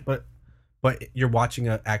those things, right. but you're watching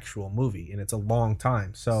an actual movie, and it's a long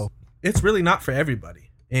time, so it's really not for everybody.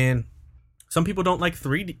 And some people don't like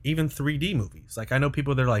 3D movies. Like I know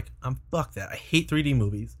people that are like, fuck that. I hate 3D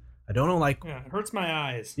movies. I don't like. Yeah, it hurts my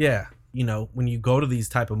eyes. Yeah, when you go to these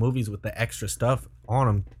type of movies with the extra stuff on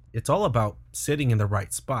them, it's all about sitting in the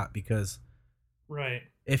right spot, because right,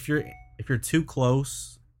 if you're too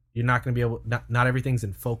close, you're not going to be able. Not everything's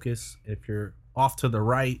in focus. If you're off to the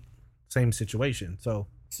right, same situation. So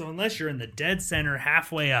unless you're in the dead center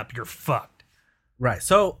halfway up, you're fucked. Right.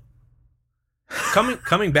 So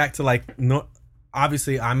coming back to like, no,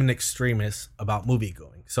 obviously I'm an extremist about movie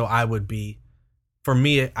going. So I would be, for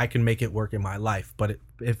me, I can make it work in my life. But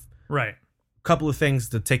if right, a couple of things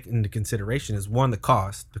to take into consideration is, one, the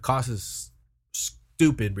cost. The cost is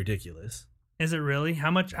stupid ridiculous. Is it really?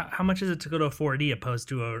 How much is it to go to a 4D opposed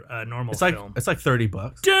to a normal film? It's like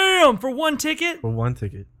 $30. Damn, for one ticket? For one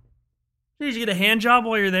ticket. Did you get a hand job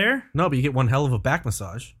while you're there? No, but you get one hell of a back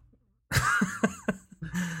massage.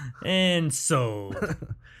 And so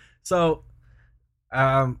So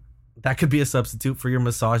That could be a substitute for your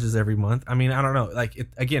massages every month. I mean, I don't know. Like,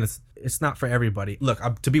 it's not for everybody. Look,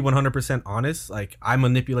 to be 100% honest, like, I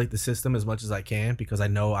manipulate the system as much as I can because I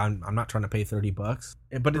know I'm not trying to pay $30.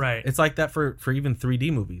 But Right. it's like that for even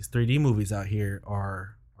 3D movies. 3D movies out here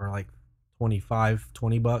are like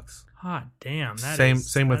 $25-$20. Hot damn.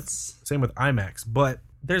 Same with IMAX. But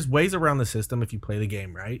there's ways around the system if you play the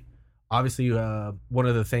game right. Obviously, one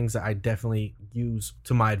of the things that I definitely use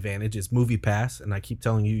to my advantage is Movie Pass, and I keep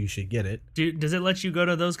telling you should get it. Does it let you go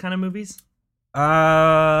to those kind of movies?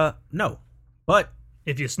 No, but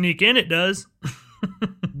If you sneak in, it does.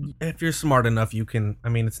 if you're smart enough, you can. I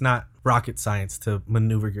mean, it's not rocket science to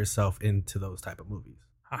maneuver yourself into those type of movies.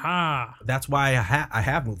 Haha. That's why I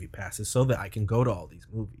have Movie Passes so that I can go to all these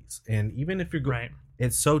movies. And even if you're Right.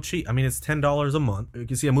 it's so cheap. I mean, it's $10 a month. You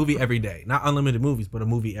can see a movie every day, not unlimited movies, but a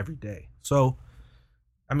movie every day. So,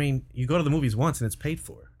 I mean, you go to the movies once and it's paid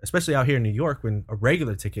for. Especially out here in New York, when a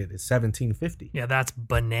regular ticket is $17.50. Yeah, that's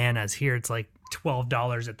bananas. Here it's like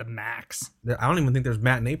 $12 at the max. I don't even think there's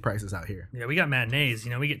matinee prices out here. Yeah, we got matinees.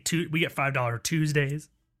 You know, we get $5 Tuesdays.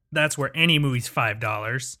 That's where any movie's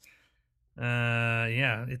 $5.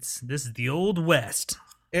 Yeah, this is the old West.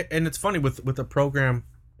 And it's funny with the program.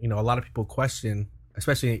 You know, a lot of people question,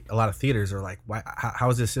 especially a lot of theaters are like, why? How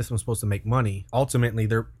is this system supposed to make money? Ultimately,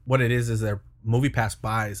 what it is their Movie Pass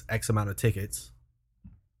buys X amount of tickets.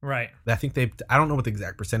 Right. I think I don't know what the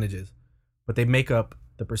exact percentage is, but they make up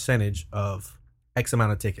the percentage of X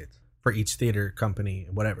amount of tickets for each theater company,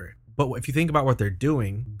 whatever. But if you think about what they're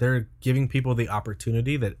doing, they're giving people the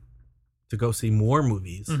opportunity to go see more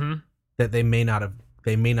movies that they may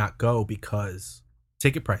not go because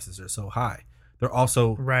ticket prices are so high. They're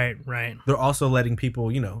also Right. They're also letting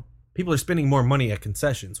people, people are spending more money at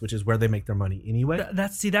concessions, which is where they make their money anyway.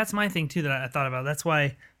 That's my thing too that I thought about. That's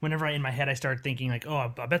why whenever in my head I started thinking like,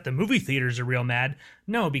 oh, I bet the movie theaters are real mad.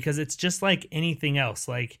 No, because it's just like anything else.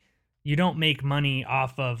 Like, you don't make money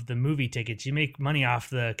off of the movie tickets. You make money off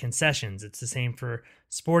the concessions. It's the same for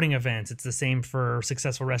sporting events. It's the same for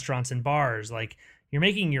successful restaurants and bars. Like, you're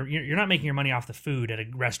not making your money off the food at a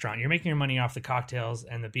restaurant. You're making your money off the cocktails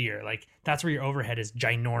and the beer. Like, that's where your overhead is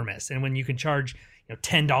ginormous. And when you can charge,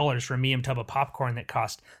 $10 for a medium tub of popcorn that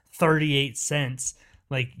cost 38 cents,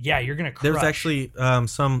 like, yeah, you're gonna crush. There's actually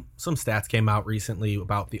some stats came out recently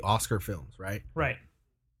about the Oscar films, right? Right.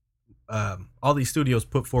 All these studios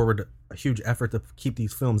put forward a huge effort to keep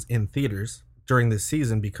these films in theaters during this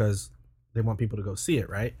season because they want people to go see it,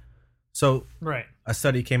 right? So Right. a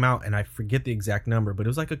study came out, and I forget the exact number, but it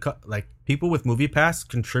was like people with Movie Pass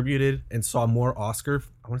contributed and saw more Oscar.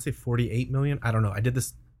 I want to say 48 million. I don't know. I did this.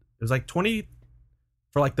 It was like 20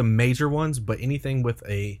 for like the major ones, but anything with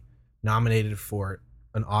a nominated for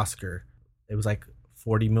an Oscar, it was like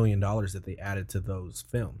 $40 million that they added to those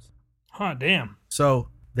films. Huh, damn. So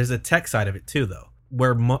there's a tech side of it too, though,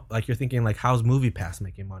 where like you're thinking like, how's Movie Pass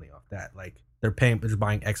making money off that? Like, they're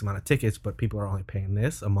buying X amount of tickets, but people are only paying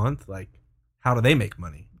this a month. Like, how do they make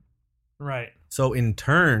money? Right. So in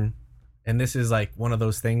turn, and this is like one of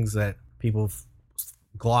those things that people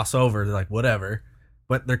gloss over, they're like, whatever,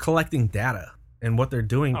 but they're collecting data, and what they're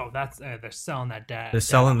doing. Oh, that's they're selling that data. They're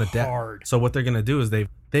selling the data. hard. So what they're gonna do is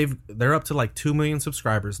they're up to like 2 million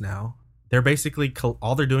subscribers now. They're basically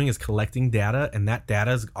all they're doing is collecting data, and that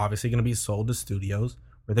data is obviously gonna be sold to studios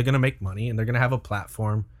where they're gonna make money, and they're gonna have a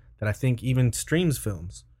platform that I think even streams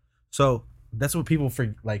films. So that's what people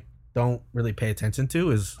don't really pay attention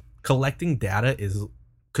to, is collecting data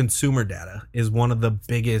consumer data is one of the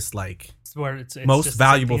biggest It's where it's most just the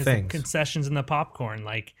same valuable thing as the things. concessions and the popcorn.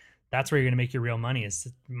 Like, that's where you're going to make your real money, is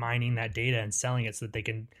mining that data and selling it so that they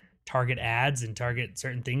can target ads and target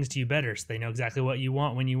certain things to you better, so they know exactly what you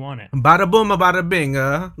want when you want it. Bada boom, bada bing,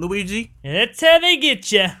 Luigi. That's how they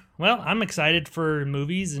get you. Well, I'm excited for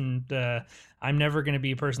movies, and I'm never going to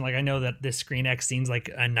be a person, like, I know that this Screen X seems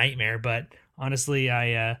like a nightmare, but honestly,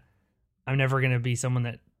 I'm never going to be someone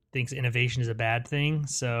that thinks innovation is a bad thing.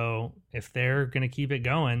 So if they're going to keep it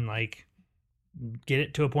going, like, get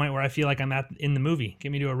it to a point where I feel like I'm in the movie.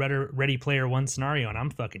 Get me to a Ready Player One scenario, and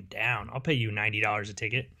I'm fucking down. I'll pay you $90 a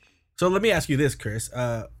ticket. So let me ask you this, Chris.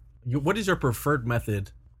 What is your preferred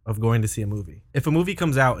method of going to see a movie? If a movie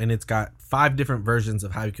comes out and it's got 5 different versions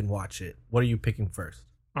of how you can watch it, what are you picking first?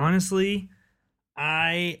 Honestly,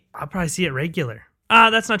 I'll probably see it regular.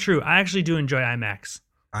 That's not true. I actually do enjoy IMAX.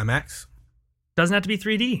 IMAX? Doesn't have to be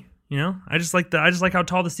 3D, I just like how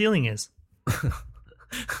tall the ceiling is.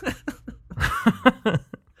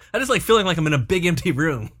 I just like feeling like I'm in a big empty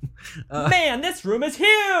room. Man, this room is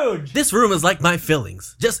huge. This room is like my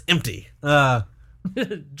feelings, just empty. Giant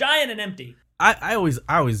and empty. I always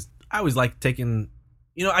like taking,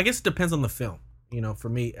 I guess it depends on the film. You know, for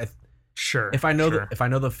me, Sure. if I know sure. if I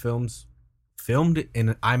know the film's filmed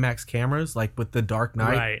in IMAX cameras, like with The Dark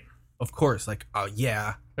Knight, Right. of course, like, oh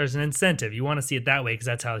yeah. There's an incentive. You want to see it that way because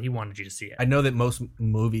that's how he wanted you to see it. I know that most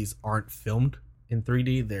movies aren't filmed in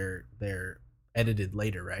 3D. They're edited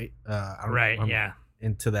later, right? Yeah.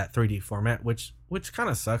 Into that 3D format, which kind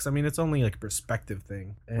of sucks. I mean, it's only like a perspective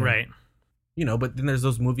thing. And, Right. You know, but then there's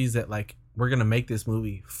those movies that like, we're going to make this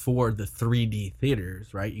movie for the 3D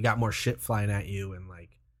theaters, right? You got more shit flying at you and like.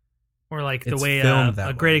 Or like the It's way filmed that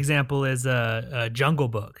a great way. example is Jungle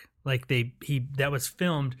Book. Like that was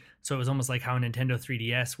filmed, so it was almost like how a Nintendo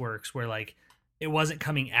 3DS works, where like it wasn't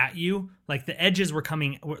coming at you. Like the edges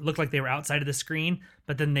looked like they were outside of the screen,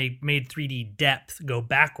 but then they made 3D depth go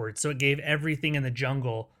backwards, so it gave everything in the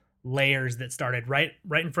jungle layers that started right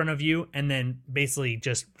in front of you, and then basically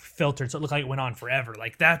just filtered, so it looked like it went on forever.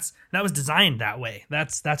 Like that was designed that way.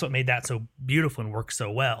 That's what made that so beautiful and work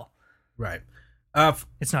so well. Right.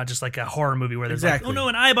 It's not just like a horror movie where there's Exactly. like, oh no,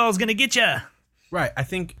 an eyeball's gonna get you. Right. I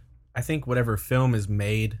think whatever film is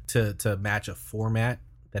made to match a format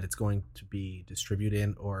that it's going to be distributed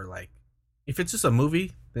in, or like if it's just a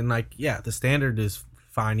movie, then like, yeah, the standard is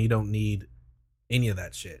fine. You don't need any of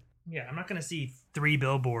that shit. Yeah, I'm not gonna see 3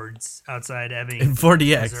 billboards outside Ebbing, In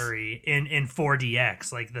 4DX. Missouri, in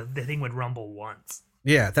 4DX. Like the thing would rumble once.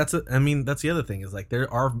 Yeah, that's the other thing is like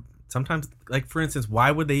there are sometimes, like for instance,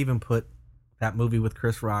 why would they even put that movie with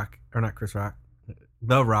Chris Rock, or not Chris Rock,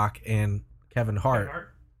 The Rock and Kevin Hart?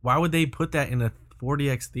 Why would they put that in a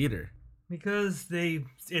 4DX theater? Because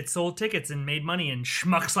it sold tickets and made money, and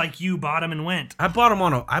schmucks like you bought them and went. I bought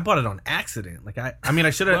it on accident. Like I mean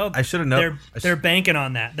I should have known. They're banking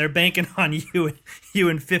on that. They're banking on you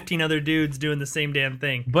and 15 other dudes doing the same damn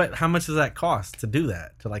thing. But how much does that cost to do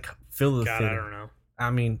that? To like fill the God, theater? I don't know. I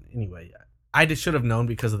mean, anyway, I just should have known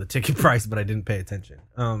because of the ticket price, but I didn't pay attention.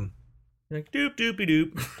 You're like doop doopy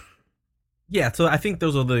doop. Yeah, so I think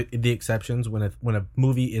those are the exceptions when a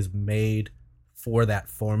movie is made for that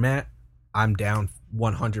format. I'm down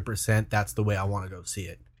 100%. That's the way I want to go see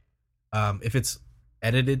it. If it's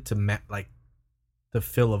edited to to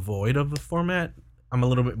fill a void of the format, I'm a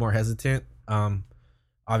little bit more hesitant.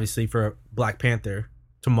 Obviously for Black Panther,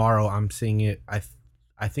 tomorrow I'm seeing it.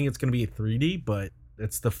 I think it's going to be 3D, but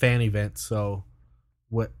it's the fan event, so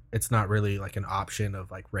it's not really like an option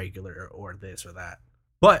of like regular or this or that.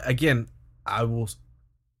 But again,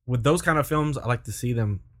 with those kind of films, I like to see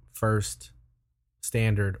them first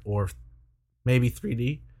standard or maybe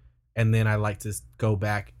 3D, and then I like to go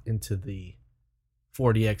back into the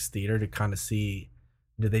 4DX theater to kind of see,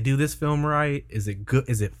 did they do this film right? Is it good?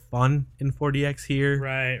 Is it fun in 4DX here?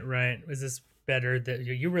 Right. Is this better? That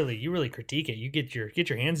you really critique it. You get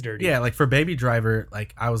your hands dirty. Yeah, like for Baby Driver,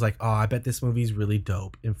 like I was like, oh, I bet this movie's really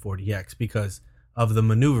dope in 4DX because of the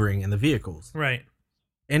maneuvering and the vehicles. Right.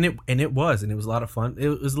 And it was a lot of fun. It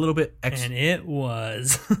was a little bit And it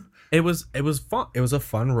was. It was fun. It was a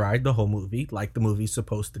fun ride, the whole movie, like the movie's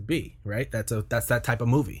supposed to be, right? That's that type of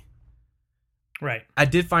movie. Right. I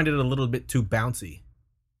did find it a little bit too bouncy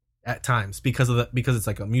at times because it's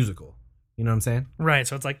like a musical. You know what I'm saying? Right.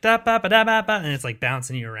 So it's like da ba ba da ba ba, and it's like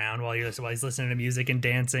bouncing you around while he's listening to music and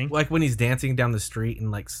dancing. Like when he's dancing down the street and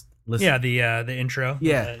like listen. Yeah, the intro.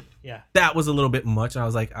 Yeah. Yeah. That was a little bit much. And I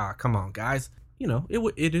was like, come on, guys. You know,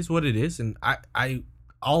 it is what it is. And I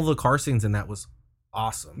all the car scenes in that was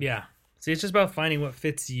awesome. Yeah. See, it's just about finding what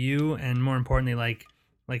fits you, and more importantly, like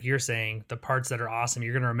you're saying, the parts that are awesome,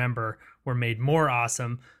 you're gonna remember were made more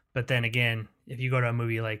awesome. But then again, if you go to a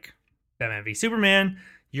movie like Batman v Superman,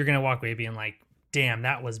 you're gonna walk away being like, damn,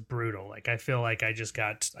 that was brutal. Like I feel like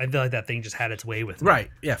that thing just had its way with me. Right.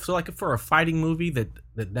 Yeah. So like for a fighting movie that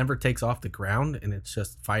never takes off the ground and it's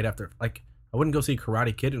just fight after, like I wouldn't go see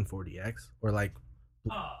Karate Kid in 4DX or like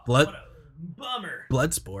What a bummer.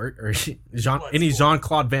 Bloodsport or any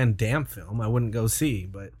Jean-Claude Van Damme film. I wouldn't go see,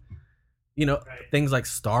 but you know, Right. things like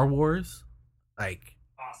Star Wars, like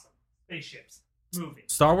Awesome. Spaceships. Moving.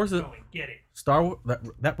 Star Wars, Going. Get it. Star Wars,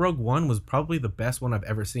 that Rogue One was probably the best one I've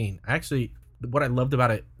ever seen. Actually, what I loved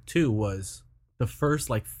about it too was the first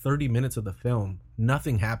like 30 minutes of the film,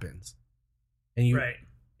 nothing happens, and Right.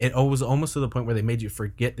 it was almost to the point where they made you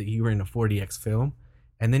forget that you were in a 4DX film,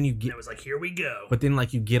 and then you And get, it was like, here we go. but then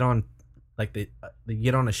like you get on, like they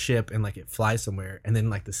get on a ship and like it flies somewhere, and then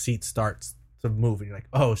like the seat starts to move, and you're like,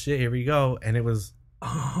 oh shit, here we go, and it was.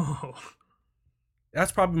 Oh.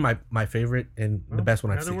 That's probably my favorite and the best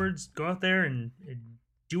one I've In seen. other words, go out there and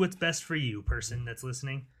do what's best for you, person that's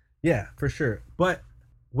listening. Yeah, for sure. But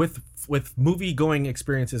with movie going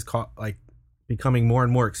experiences like becoming more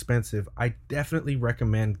and more expensive, I definitely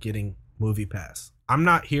recommend getting Movie Pass. I'm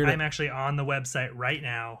not here to. I'm actually on the website right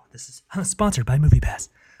now. This is sponsored by MoviePass.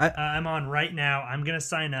 I'm on right now. I'm gonna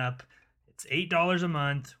sign up. It's $8 a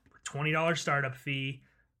month, $20 startup fee.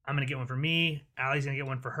 I'm gonna get one for me. Allie's gonna get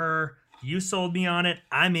one for her. You sold me on it.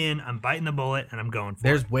 I'm in. I'm biting the bullet, and I'm going for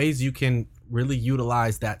There's it. ways you can really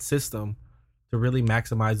utilize that system to really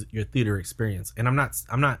maximize your theater experience. And I'm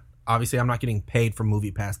not obviously I'm not getting paid for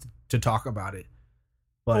MoviePass to talk about it.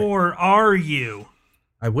 But Or are you?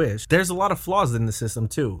 I wish. There's a lot of flaws in the system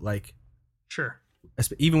too. Like Sure.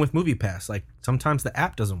 even with MoviePass, like sometimes the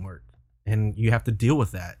app doesn't work and you have to deal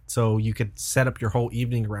with that. So you could set up your whole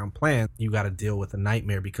evening around plan. You got to deal with a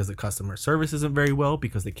nightmare because the customer service isn't very well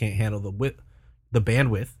because they can't handle the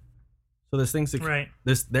bandwidth. So there's things that Right.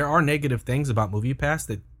 there are negative things about MoviePass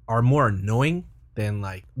that are more annoying than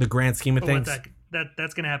like the grand scheme of But things. what's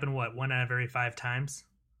that's gonna happen. What, 1 out of every 5 times?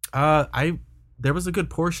 There was a good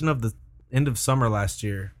portion of the end of summer last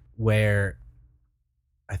year where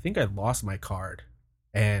I think I lost my card,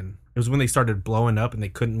 and it was when they started blowing up and they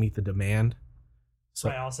couldn't meet the demand. So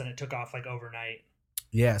Right, all of a sudden it took off like overnight.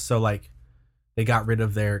 yeah, so like they got rid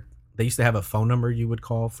of they used to have a phone number you would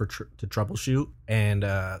call to troubleshoot, and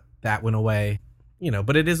that went away.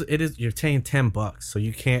 But it is you're paying $10, so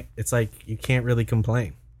you can't. It's like you can't really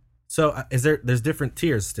complain. So there's different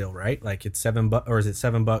tiers still, right? Like it's $7 or is it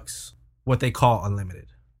 $7? What they call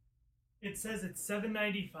unlimited. It says it's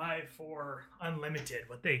 $7.95 for unlimited.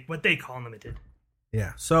 What they call unlimited.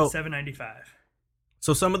 Yeah. So $7.95.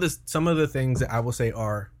 So some of the things that I will say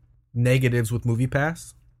are negatives with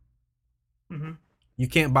MoviePass. Mm-hmm. You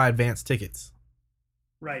can't buy advanced tickets.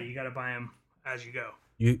 Right, you got to buy them as you go.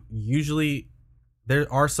 You usually there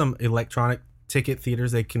are some electronic ticket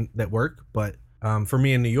theaters that work, but for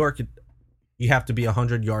me in New York, you have to be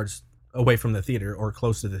 100 yards away from the theater or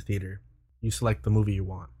close to the theater. You select the movie you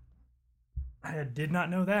want. I did not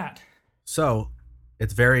know that. So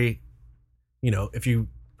it's very, if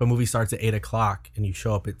a movie starts at 8:00 and you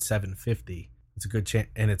show up at 7:50, it's a good chance,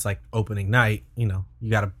 and it's like opening night. You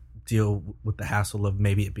got to deal with the hassle of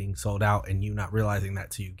maybe it being sold out and you not realizing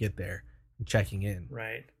that till you get there and checking in.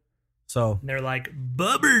 Right. So And they're like,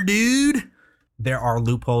 "Bubber, dude." there are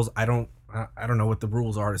loopholes. I don't know what the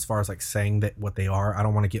rules are as far as like saying that what they are. I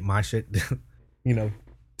don't want to get my shit,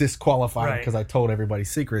 disqualified Right. because I told everybody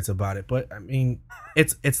secrets about it. But I mean,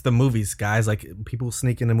 it's the movies, guys. Like people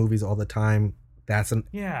sneak into movies all the time.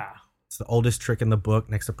 Yeah. It's the oldest trick in the book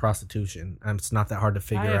next to prostitution. It's not that hard to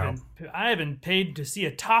figure out. I haven't paid to see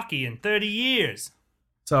a talkie in 30 years.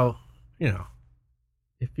 So,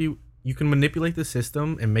 if you can manipulate the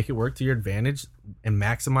system and make it work to your advantage and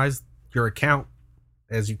maximize your account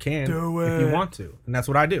as you can if you want to. And that's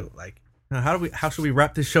what I do. Like, how should we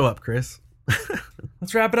wrap this show up, Chris?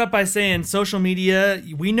 Let's wrap it up by saying social media,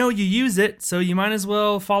 we know you use it, so you might as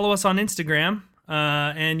well follow us on Instagram.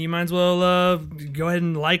 And you might as well go ahead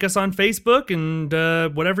and like us on Facebook and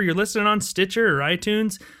whatever you're listening on, Stitcher or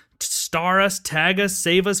iTunes. Star us, tag us,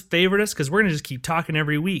 save us, favorite us, because we're going to just keep talking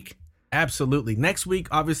every week. Absolutely. Next week,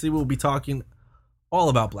 obviously, we'll be talking all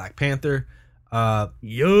about Black Panther.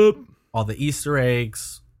 Yup. All the Easter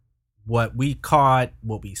eggs, what we caught,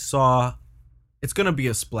 what we saw. It's going to be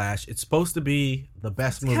a splash. It's supposed to be the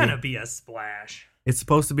best movie. It's going to be a splash. It's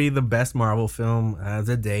supposed to be the best Marvel film as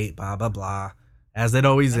a date, blah, blah, blah. As it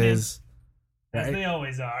always is. As Right? they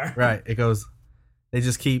always are. Right. It goes, they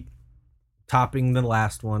just keep topping the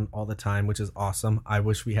last one all the time, which is awesome. I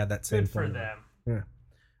wish we had that same Good for thing. them. Yeah.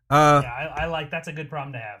 Yeah, I like, that's a good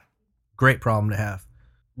problem to have. Great problem to have.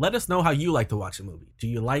 Let us know how you like to watch a movie. Do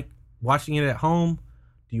you like watching it at home?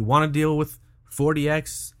 Do you want to deal with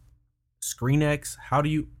 40X, ScreenX? How do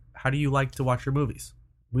you like to watch your movies?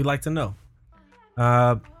 We'd like to know.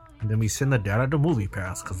 And then we send the data to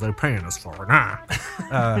MoviePass because they're paying us for it.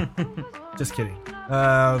 Just kidding.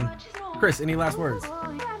 Chris, any last words?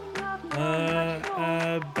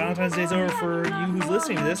 Valentine's Day's over for you who's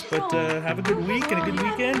listening to this, but have a good week and a good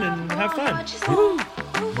weekend and have fun.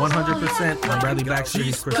 100%. I'm Bradley Baxter.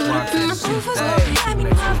 He's Chris Watson. See you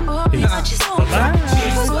next week. Peace.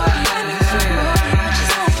 Bye-bye.